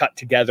cut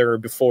together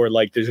before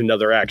like there's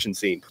another action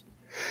scene.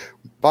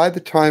 By the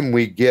time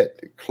we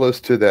get close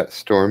to that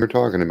storm we're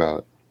talking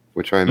about,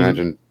 which I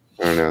imagine,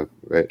 I don't know,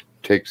 it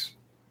takes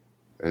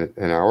an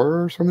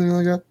hour or something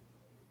like that?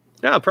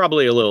 Yeah,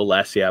 probably a little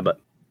less, yeah, but...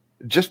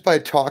 Just by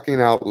talking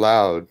out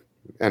loud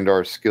and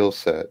our skill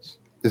sets,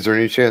 is there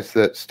any chance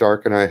that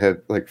Stark and I have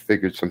like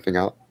figured something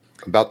out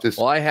about this?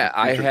 Well, I have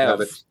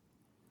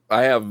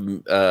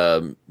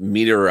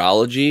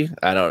meteorology.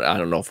 I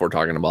don't know if we're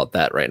talking about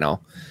that right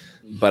now,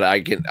 but I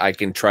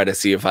can try to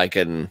see if I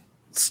can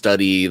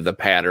study the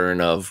pattern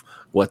of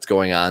what's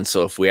going on.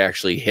 So if we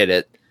actually hit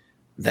it,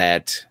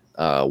 that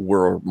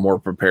we're more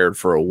prepared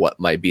for what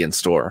might be in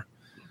store.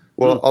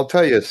 Well, I'll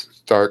tell you,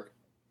 Stark,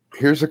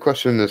 here's a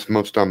question that's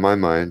most on my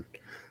mind.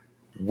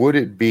 Would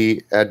it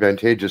be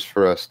advantageous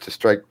for us to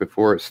strike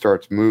before it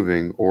starts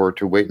moving, or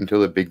to wait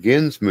until it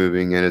begins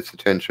moving and its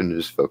attention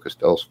is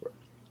focused elsewhere?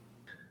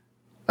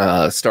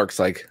 Stark's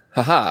like,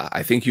 haha,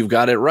 I think you've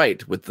got it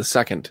right with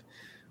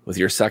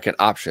your second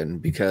option,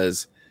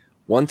 because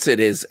once it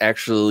is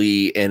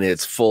actually in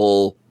its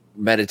full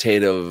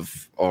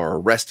meditative or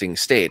resting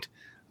state,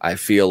 I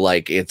feel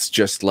like it's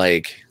just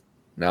like,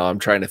 now I'm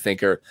trying to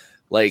think, or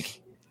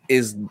like,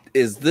 is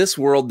this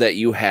world that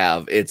you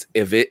have, is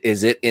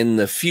it in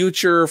the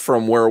future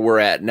from where we're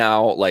at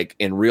now, like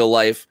in real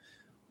life,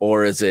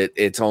 or is it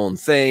its own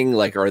thing?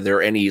 Like, are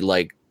there any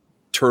like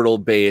turtle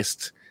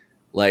based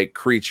like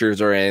creatures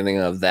or anything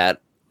of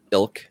that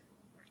ilk?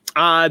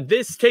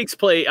 This takes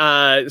place.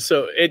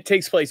 So it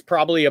takes place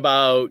probably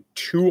about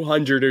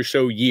 200 or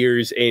so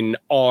years in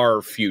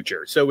our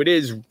future. So it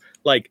is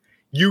like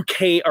you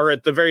came, or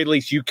at the very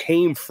least, you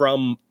came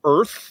from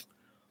Earth,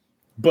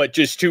 but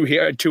just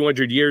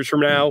 200 years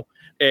from now.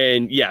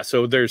 And yeah,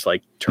 so there's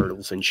like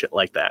turtles and shit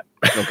like that.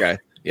 Okay.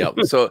 Yeah.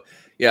 So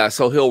yeah.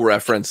 So he'll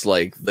reference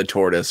like the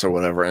tortoise or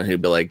whatever, and he'll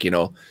be like,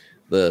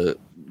 the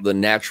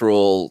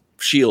natural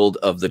shield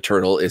of the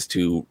turtle is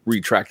to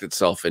retract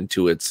itself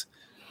into its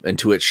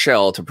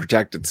shell to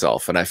protect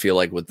itself. And I feel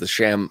like with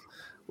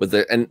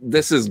and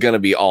this is going to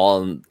be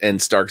all in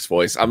Stark's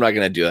voice. I'm not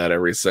going to do that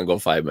every single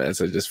 5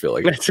 minutes. I just feel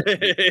like it's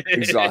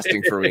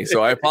exhausting for me.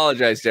 So I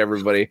apologize to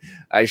everybody.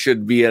 I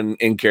should be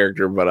in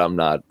character, but I'm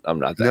not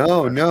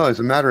that. No. As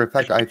a matter of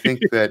fact, I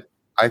think that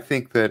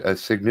a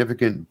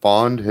significant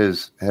bond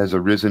has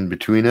arisen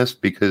between us,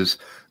 because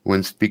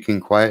when speaking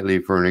quietly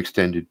for an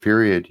extended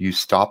period, you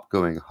stop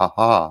going, ha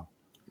ha.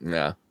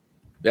 Yeah.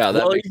 Yeah.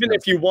 Well, even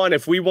sense.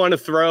 If we want to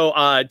throw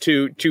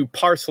to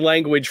parse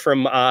language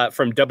from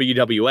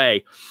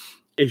WWA,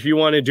 if you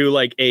want to do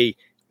like a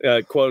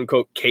quote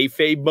unquote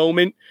kayfabe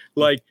moment,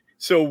 like,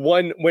 so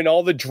when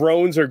all the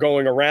drones are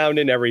going around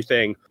and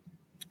everything,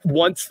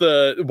 once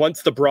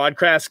the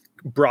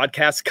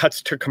broadcast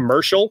cuts to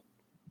commercial,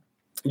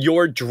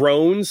 your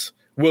drones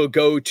will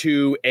go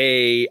to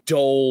a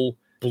dull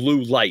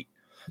blue light,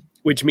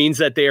 which means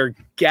that they are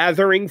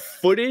gathering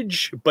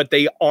footage, but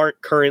they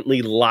aren't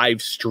currently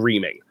live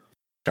streaming.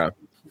 Okay.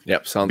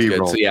 Yep. Sounds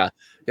good. So yeah,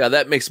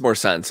 that makes more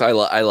sense. I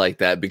like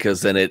that,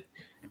 because then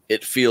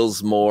it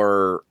feels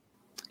more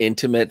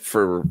intimate,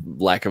 for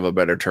lack of a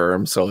better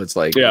term. So it's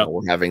like,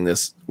 we're having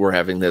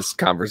this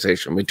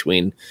conversation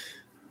between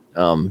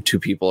two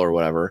people or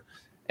whatever.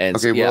 And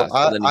okay,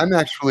 I'm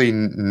actually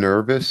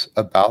nervous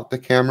about the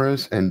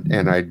cameras,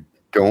 and I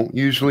don't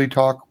usually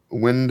talk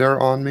when they're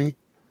on me.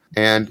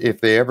 And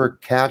if they ever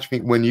catch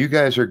me, when you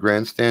guys are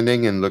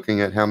grandstanding and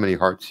looking at how many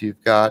hearts you've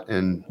got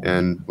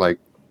and like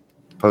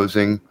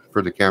posing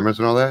for the cameras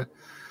and all that,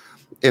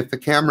 if the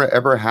camera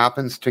ever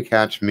happens to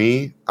catch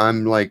me,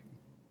 I'm like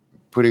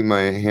putting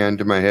my hand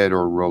to my head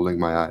or rolling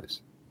my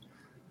eyes.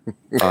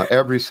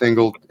 Every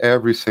single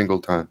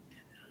time.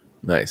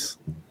 Nice.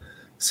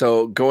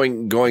 So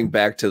going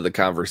back to the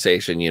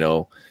conversation,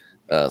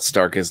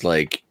 Stark is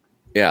like,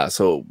 yeah,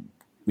 so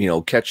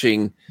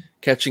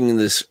catching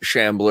this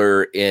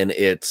shambler in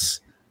its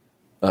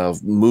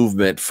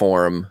movement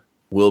form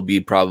will be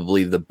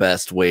probably the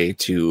best way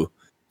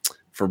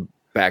for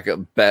lack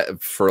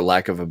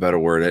of a better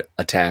word,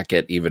 attack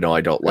it, even though I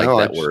don't like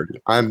that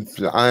word.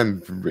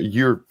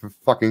 You're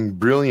fucking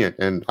brilliant,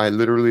 and I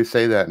literally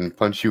say that and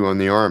punch you on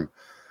the arm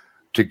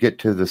to get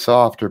to the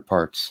softer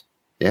parts.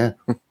 Yeah.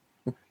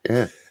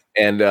 Yeah.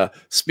 And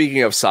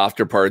speaking of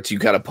softer parts, you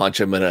got to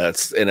punch him in a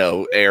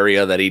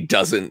area that he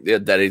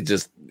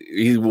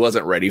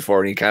wasn't ready for,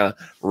 and he kind of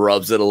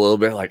rubs it a little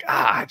bit, like,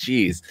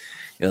 geez,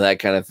 that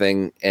kind of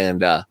thing.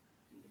 And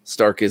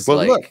Stark is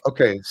look,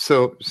 okay,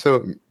 so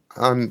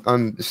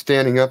I'm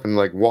standing up and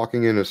like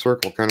walking in a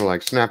circle, kind of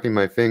like snapping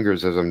my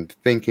fingers as I'm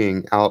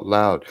thinking out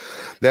loud.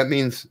 That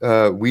means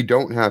we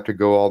don't have to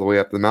go all the way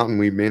up the mountain.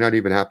 We may not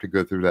even have to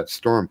go through that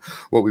storm.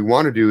 What we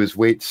want to do is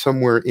wait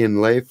somewhere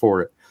inlay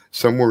for it,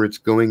 somewhere it's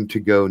going to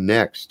go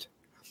next,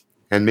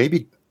 and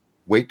maybe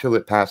wait till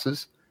it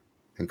passes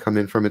and come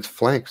in from its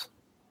flanks.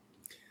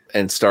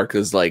 And Stark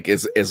is like,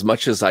 as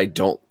much as I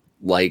don't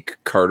like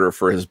Carter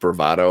for his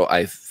bravado,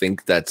 I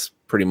think that's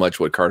pretty much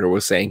what Carter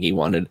was saying. He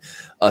wanted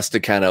us to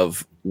kind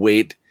of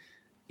wait,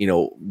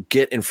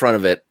 get in front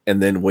of it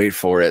and then wait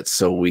for it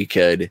so we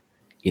could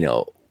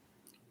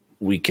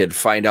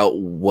find out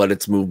what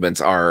its movements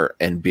are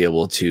and be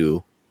able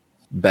to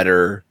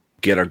better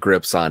get our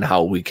grips on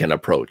how we can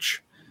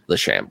approach the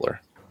Shambler.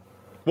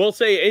 We'll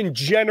say in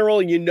general,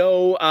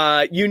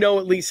 at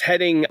least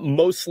heading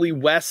mostly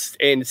west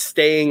and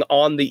staying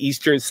on the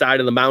eastern side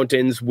of the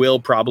mountains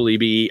will probably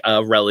be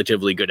a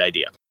relatively good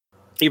idea.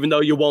 Even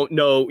though you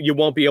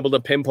won't be able to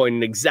pinpoint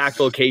an exact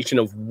location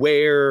of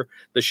where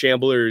the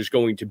Shambler is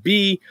going to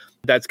be.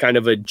 That's kind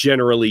of a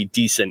generally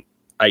decent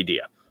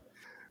idea.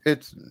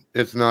 It's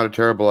not a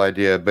terrible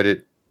idea, but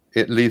it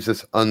leaves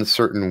us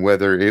uncertain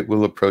whether it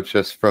will approach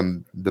us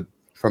from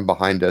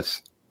behind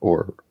us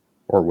or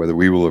whether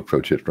we will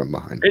approach it from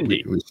behind.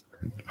 Indeed. Which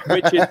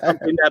is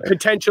something that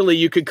potentially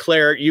you could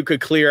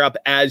clear up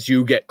as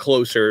you get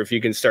closer if you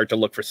can start to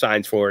look for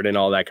signs for it and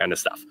all that kind of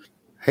stuff.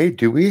 Hey,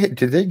 did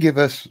they give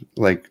us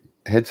like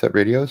headset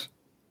radios?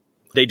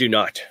 They do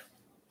not.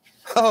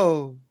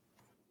 Oh.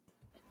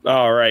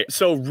 All right.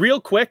 So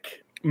real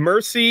quick,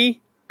 Mercy,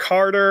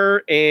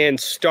 Carter, and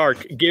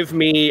Stark, give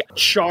me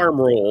charm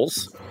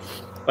rolls.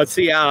 Let's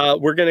see.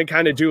 We're going to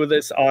kind of do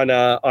this on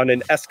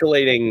an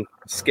escalating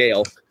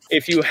scale.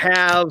 If you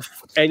have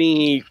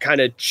any kind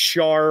of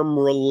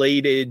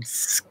charm-related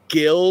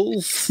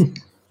skills, you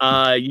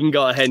can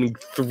go ahead and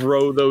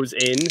throw those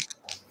in.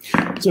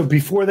 So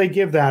before they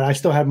give that, I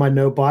still have my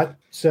no bot.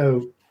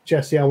 So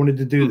Jesse, I wanted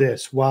to do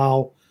this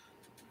while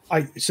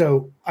I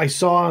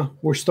saw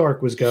where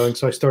Stark was going.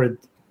 So I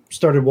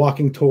started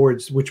walking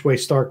towards which way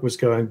Stark was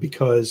going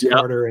because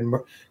Carter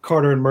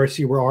and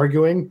Mercy were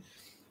arguing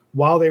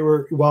while they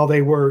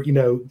were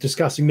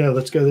discussing. No,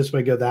 let's go this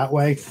way, go that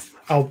way.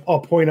 I'll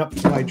point up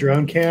to my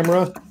drone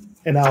camera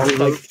and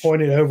I'll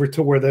point it over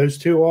to where those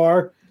two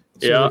are.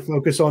 So we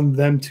focus on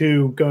them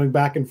two going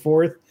back and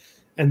forth,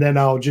 and then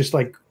I'll just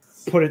like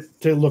put it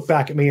to look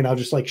back at me, and I'll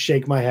just like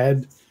shake my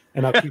head,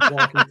 and I'll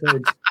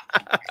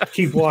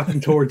keep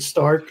walking towards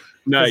Stark.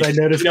 Nice. I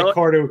noticed that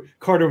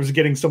Carter was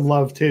getting some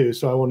love too,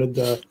 so I wanted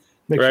to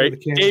make sure the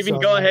camera. Dave, you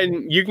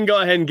can go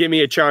ahead and give me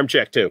a charm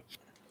check too.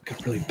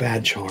 Got really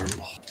bad charm.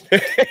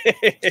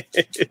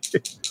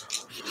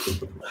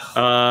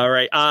 All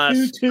right,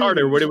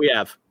 Carter, what do we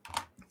have?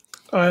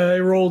 I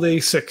rolled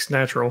a 6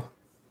 natural.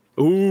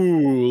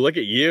 Ooh, look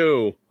at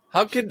you!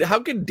 How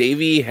could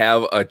Davey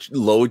have a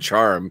low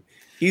charm?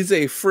 He's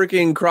a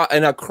freaking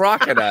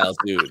crocodile,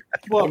 dude.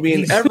 Well, I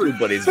mean,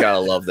 everybody's gotta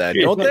love that,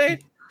 don't they?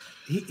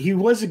 He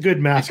was a good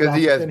mascot, because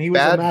he has and he was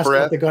bad a mascot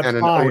breath that got and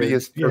fired. an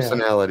odious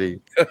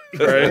personality.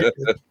 Right?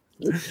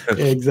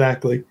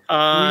 Exactly.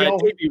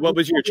 Davey, what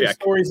was your check?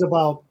 Stories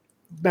about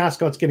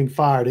mascots getting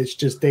fired. It's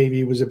just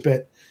Davey was a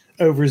bit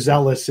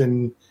overzealous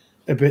and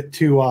a bit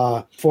too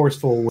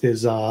forceful with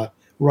his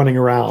running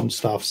around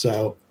stuff.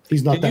 So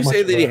he's not. Did you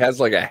say that he has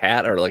like a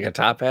hat or like a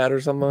top hat or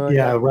something?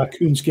 Yeah,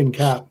 raccoon skin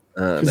cap.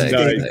 Nice.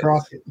 Davey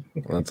Crockett.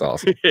 That's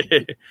awesome.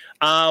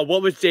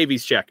 What was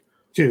Davey's check?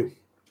 2.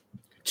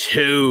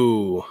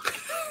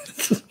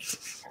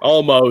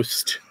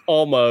 Almost.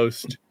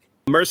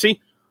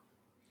 Mercy?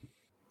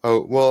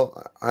 Oh,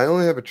 well, I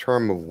only have a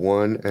charm of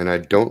 1, and I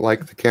don't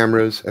like the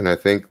cameras, and I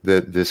think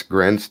that this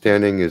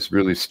grandstanding is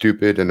really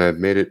stupid, and I've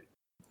made it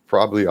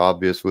probably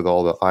obvious with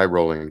all the eye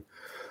rolling.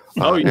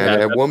 And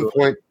at one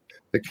point,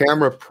 the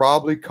camera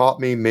probably caught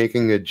me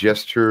making a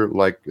gesture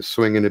like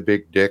swinging a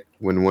big dick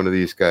when one of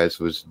these guys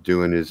was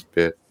doing his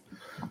bit.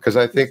 Because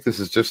I think this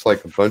is just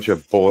like a bunch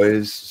of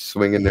boys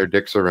swinging their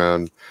dicks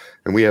around,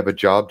 and we have a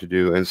job to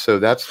do. And so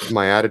that's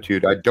my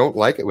attitude. I don't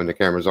like it when the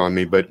camera's on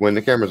me, but when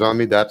the camera's on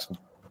me, that's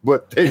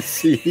what they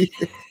see.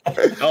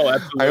 Oh,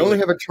 absolutely. I only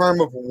have a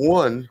charm of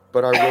 1,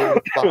 but I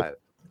rolled a 5.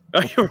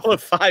 Oh, you rolled a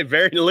 5.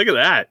 Look at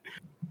that.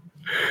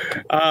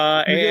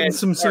 You're getting And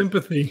some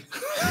sympathy.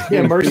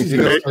 Yeah, Mercy's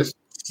good.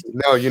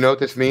 No, you know what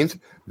this means?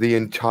 The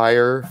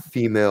entire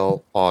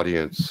female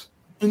audience.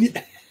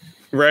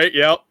 right,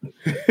 yep.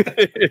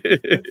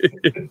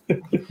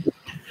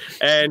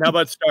 And how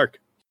about Stark?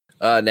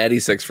 Natty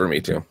 6 for me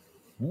too.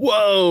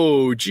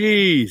 Whoa,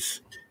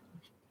 geez.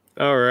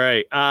 All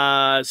right.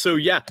 So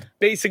yeah,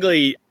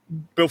 basically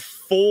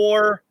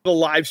before the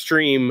live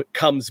stream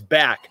comes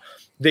back,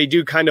 they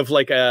do kind of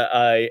like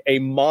a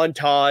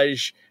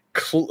montage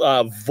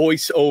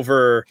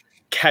voiceover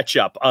catch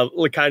up,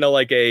 kind of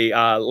like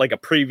a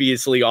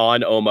previously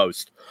on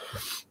almost.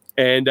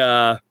 And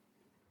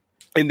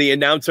the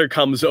announcer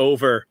comes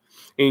over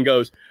and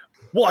goes,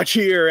 watch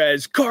here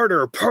as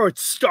Carter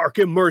puts Stark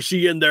and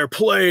Mercy in their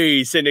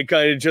place. And it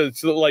kind of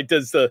just like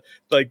does the,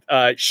 like,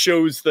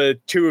 shows the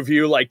two of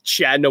you like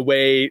chatting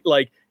away,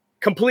 like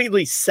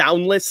completely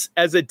soundless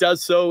as it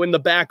does so in the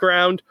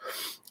background.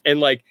 And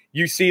like,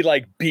 you see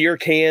like beer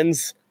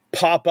cans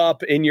pop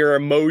up in your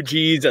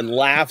emojis and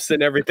laughs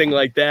and everything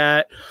like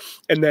that.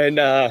 And then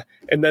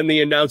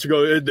the announcer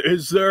goes,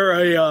 is there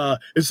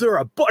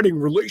a budding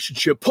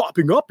relationship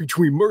popping up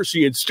between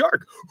Mercy and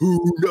Stark?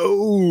 Who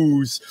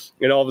knows?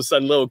 And all of a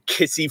sudden little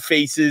kissy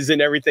faces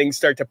and everything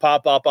start to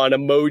pop up on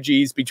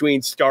emojis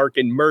between Stark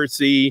and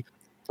Mercy,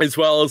 as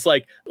well as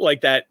like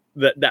that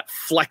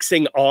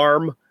flexing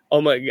arm.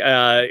 Oh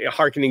my,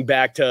 hearkening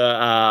back to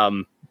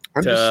I'm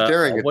just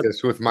staring at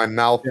this with my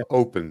mouth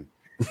open.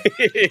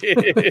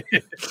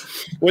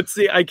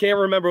 I can't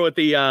remember what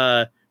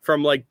the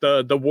from like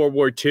the World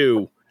War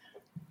II,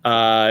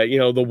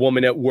 the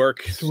woman at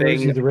work thing.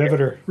 Rosie the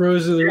Riveter.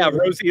 Rosie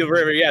the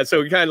Riveter. Yeah,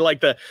 so kind of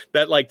like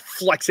that like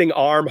flexing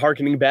arm,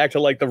 harkening back to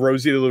like the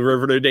Rosie the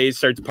Riveter days,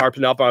 starts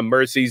popping up on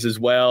Mercy's as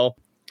well,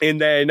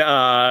 and then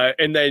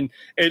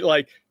it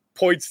like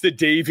points to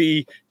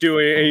Davey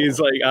doing, and he's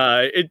like,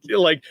 it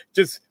like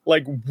just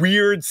like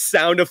weird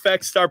sound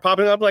effects start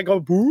popping up, like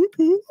boop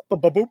boop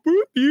boop boop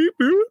boop boop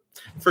boop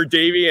for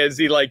Davey as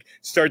he like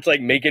starts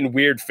like making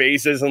weird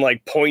faces and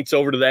like points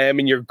over to them,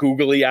 and your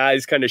googly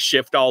eyes kind of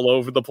shift all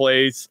over the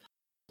place,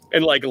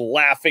 and like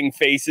laughing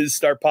faces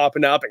start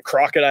popping up and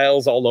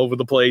crocodiles all over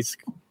the place.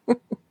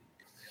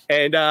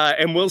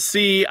 and we'll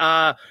see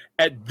at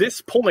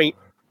this point,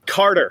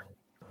 Carter,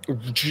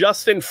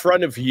 just in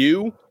front of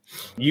you.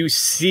 You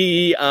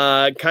see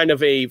kind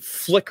of a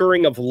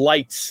flickering of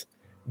lights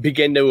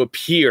begin to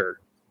appear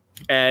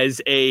as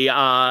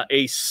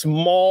a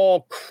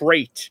small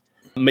crate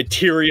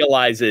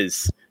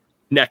materializes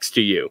next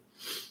to you.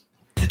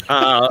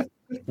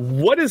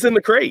 What is in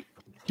the crate?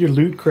 Your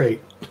loot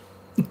crate.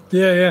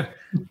 Yeah.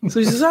 So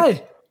he says,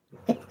 hey.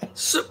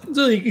 So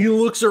he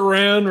looks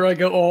around like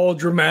all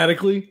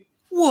dramatically.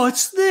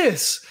 What's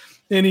this?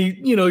 And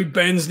he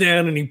bends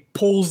down and he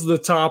pulls the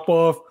top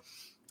off.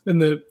 And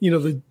the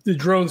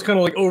drone's kind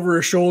of like over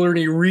his shoulder, and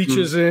he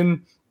reaches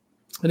in,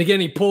 and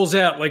again he pulls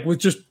out like with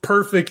just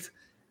perfect,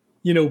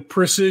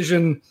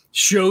 precision.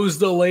 Shows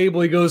the label.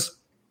 He goes,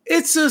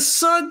 "It's a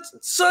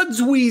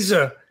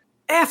Sudsweezer.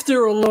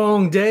 After a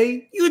long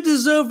day, you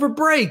deserve a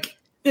break,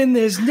 and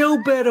there's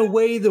no better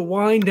way to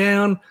wind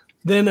down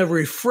than a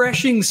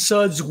refreshing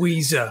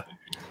Sudsweezer."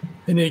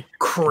 And it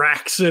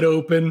cracks it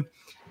open,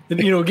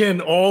 and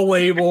again all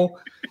label.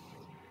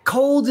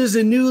 Cold as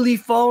a newly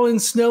fallen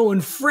snow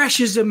and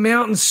fresh as a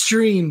mountain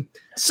stream,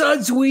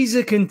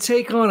 Sudsweezer can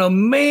take on a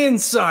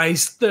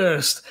man-sized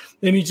thirst.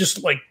 And he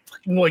just like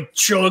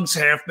chugs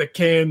half the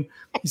can.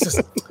 He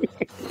says,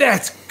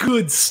 "That's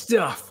good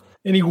stuff."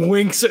 And he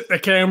winks at the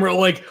camera,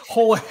 like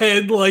whole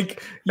head,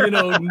 like,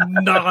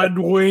 nod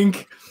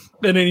wink.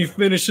 And then he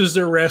finishes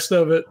the rest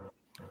of it.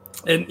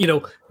 And,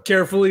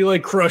 carefully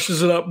like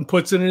crushes it up and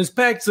puts it in his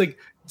pack. It's like,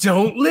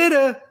 "Don't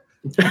litter."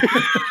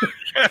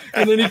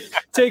 And then he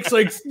takes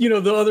like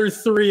the other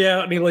three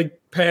out, and he like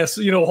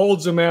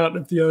holds them out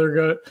if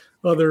the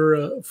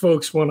other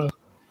folks want to.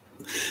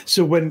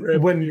 So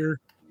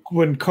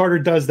when Carter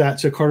does that,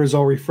 so Carter's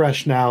all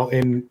refreshed now,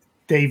 and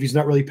Davey's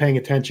not really paying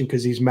attention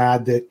because he's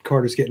mad that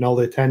Carter's getting all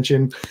the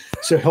attention.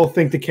 So he'll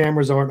think the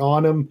cameras aren't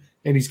on him,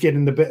 and he's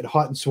getting a bit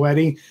hot and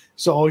sweaty.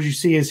 So all you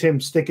see is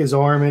him stick his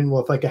arm in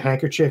with like a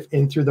handkerchief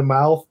in through the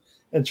mouth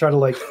and try to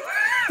like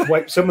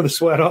wipe some of the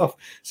sweat off.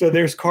 So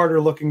there's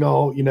Carter looking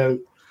all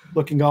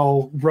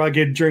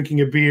rugged,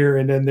 drinking a beer,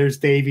 and then there's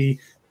Davey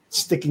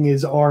sticking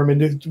his arm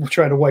in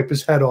trying to wipe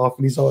his head off,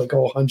 and he's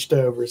all hunched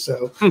over.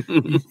 So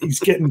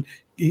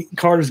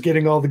Carter's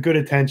getting all the good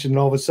attention, and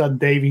all of a sudden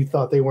Davey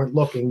thought they weren't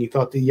looking. He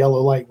thought the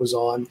yellow light was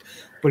on,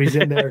 but he's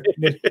in there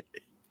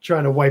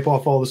trying to wipe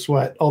off all the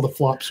sweat, all the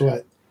flop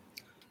sweat.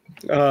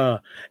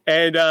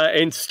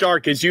 And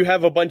Stark, as you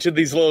have a bunch of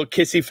these little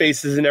kissy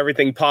faces and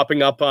everything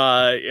popping up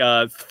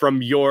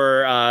from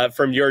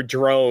your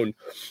drone,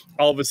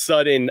 all of a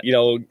sudden,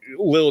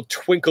 little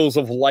twinkles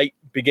of light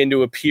begin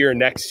to appear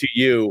next to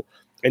you,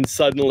 and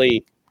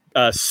suddenly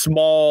a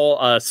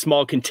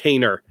small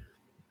container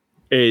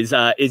is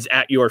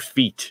at your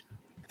feet.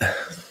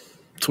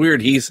 It's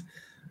weird. He's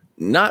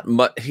not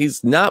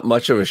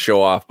much of a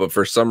show off, but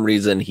for some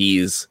reason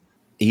he's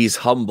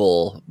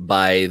humble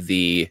by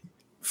the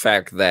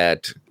fact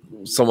that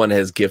someone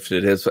has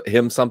gifted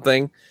him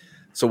something.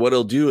 So what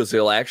he'll do is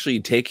he'll actually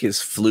take his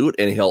flute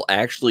and he'll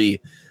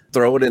actually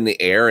throw it in the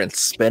air and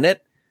spin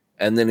it,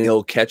 and then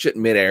he'll catch it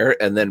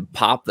midair and then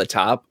pop the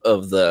top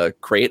of the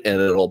crate, and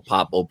it'll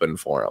pop open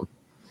for him.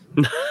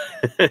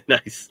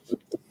 Nice.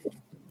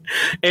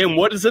 And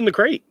what is in the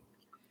crate?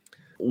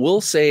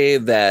 We'll say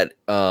that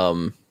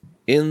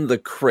in the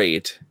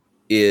crate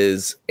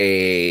is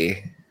we're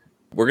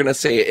going to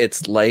say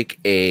it's like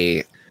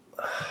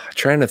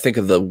trying to think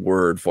of the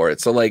word for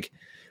it. So like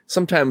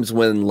sometimes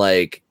when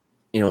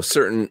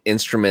certain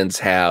instruments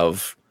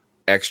have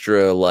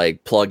extra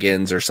like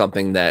plugins or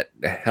something that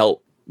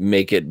help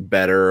make it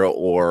better,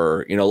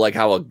 or like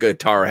how a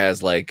guitar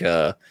has like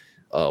a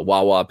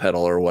wah-wah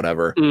pedal or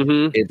whatever.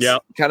 It's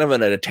kind of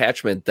an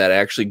attachment that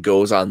actually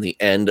goes on the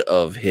end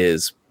of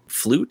his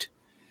flute,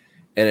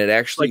 and it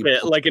actually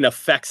like an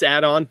effects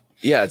add-on.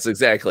 Yeah, it's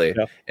exactly.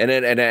 Yeah. And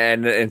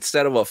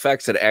instead of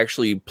effects, it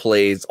actually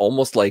plays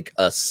almost like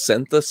a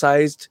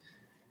synthesized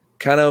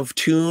kind of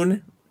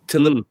tune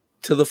to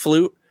the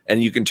flute,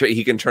 and he can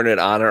turn it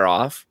on or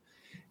off.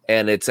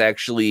 And it's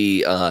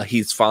actually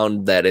he's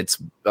found that it's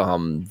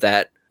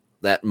that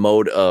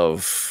mode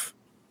of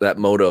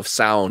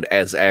sound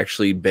has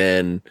actually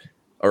been,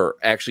 or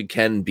actually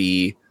can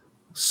be,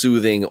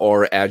 soothing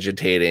or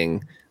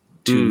agitating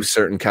to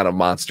certain kind of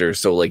monsters.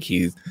 So like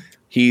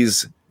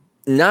he's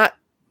not,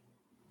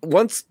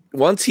 once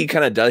he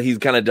kind of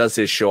does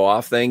his show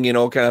off thing,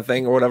 kind of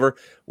thing or whatever.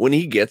 When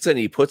he gets it and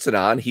he puts it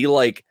on, he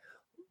like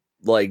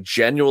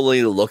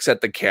genuinely looks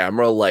at the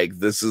camera like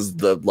this is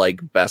the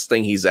like best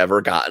thing he's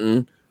ever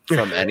gotten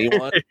from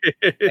anyone.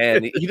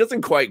 And he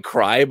doesn't quite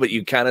cry, but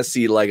you kind of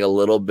see like a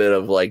little bit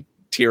of like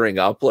tearing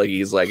up, like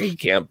he's like, I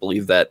can't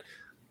believe that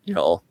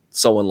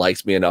someone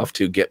likes me enough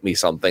to get me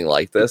something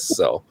like this.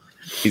 So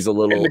he's a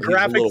little bit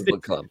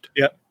clumped.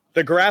 Yeah.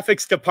 The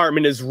graphics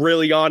department is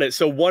really on it.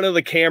 So one of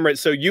the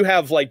cameras, so you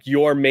have like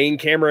your main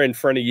camera in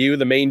front of you,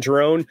 the main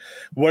drone.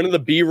 One of the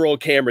B-roll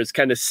cameras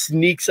kind of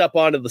sneaks up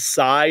onto the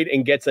side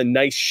and gets a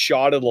nice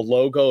shot of the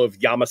logo of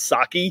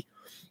Yamasaki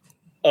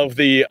of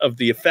the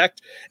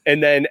effect.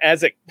 And then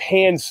as it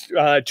pans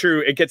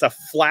through, it gets a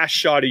flash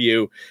shot of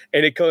you,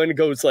 and it kind of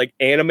goes like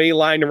anime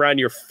line around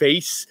your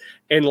face,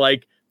 and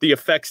like the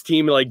effects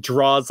team like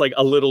draws like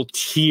a little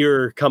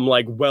tear come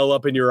like well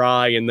up in your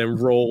eye and then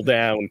roll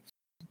down.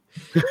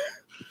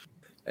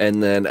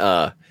 And then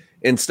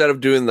instead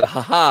of doing the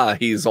haha,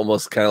 he's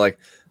almost kind of like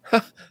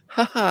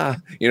ha,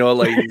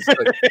 like he's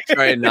like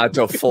trying not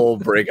to full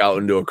break out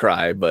into a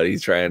cry, but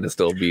he's trying to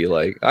still be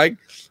like, they're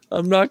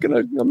not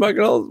gonna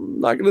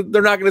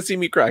see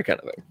me cry kind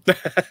of thing.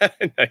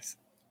 Nice.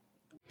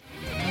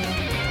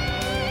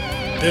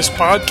 This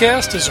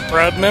podcast is a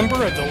proud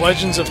member of the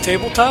Legends of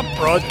Tabletop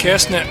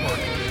Broadcast Network.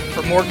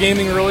 For more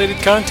gaming related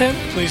content,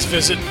 please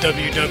visit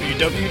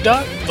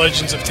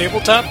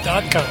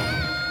www.legendsoftabletop.com.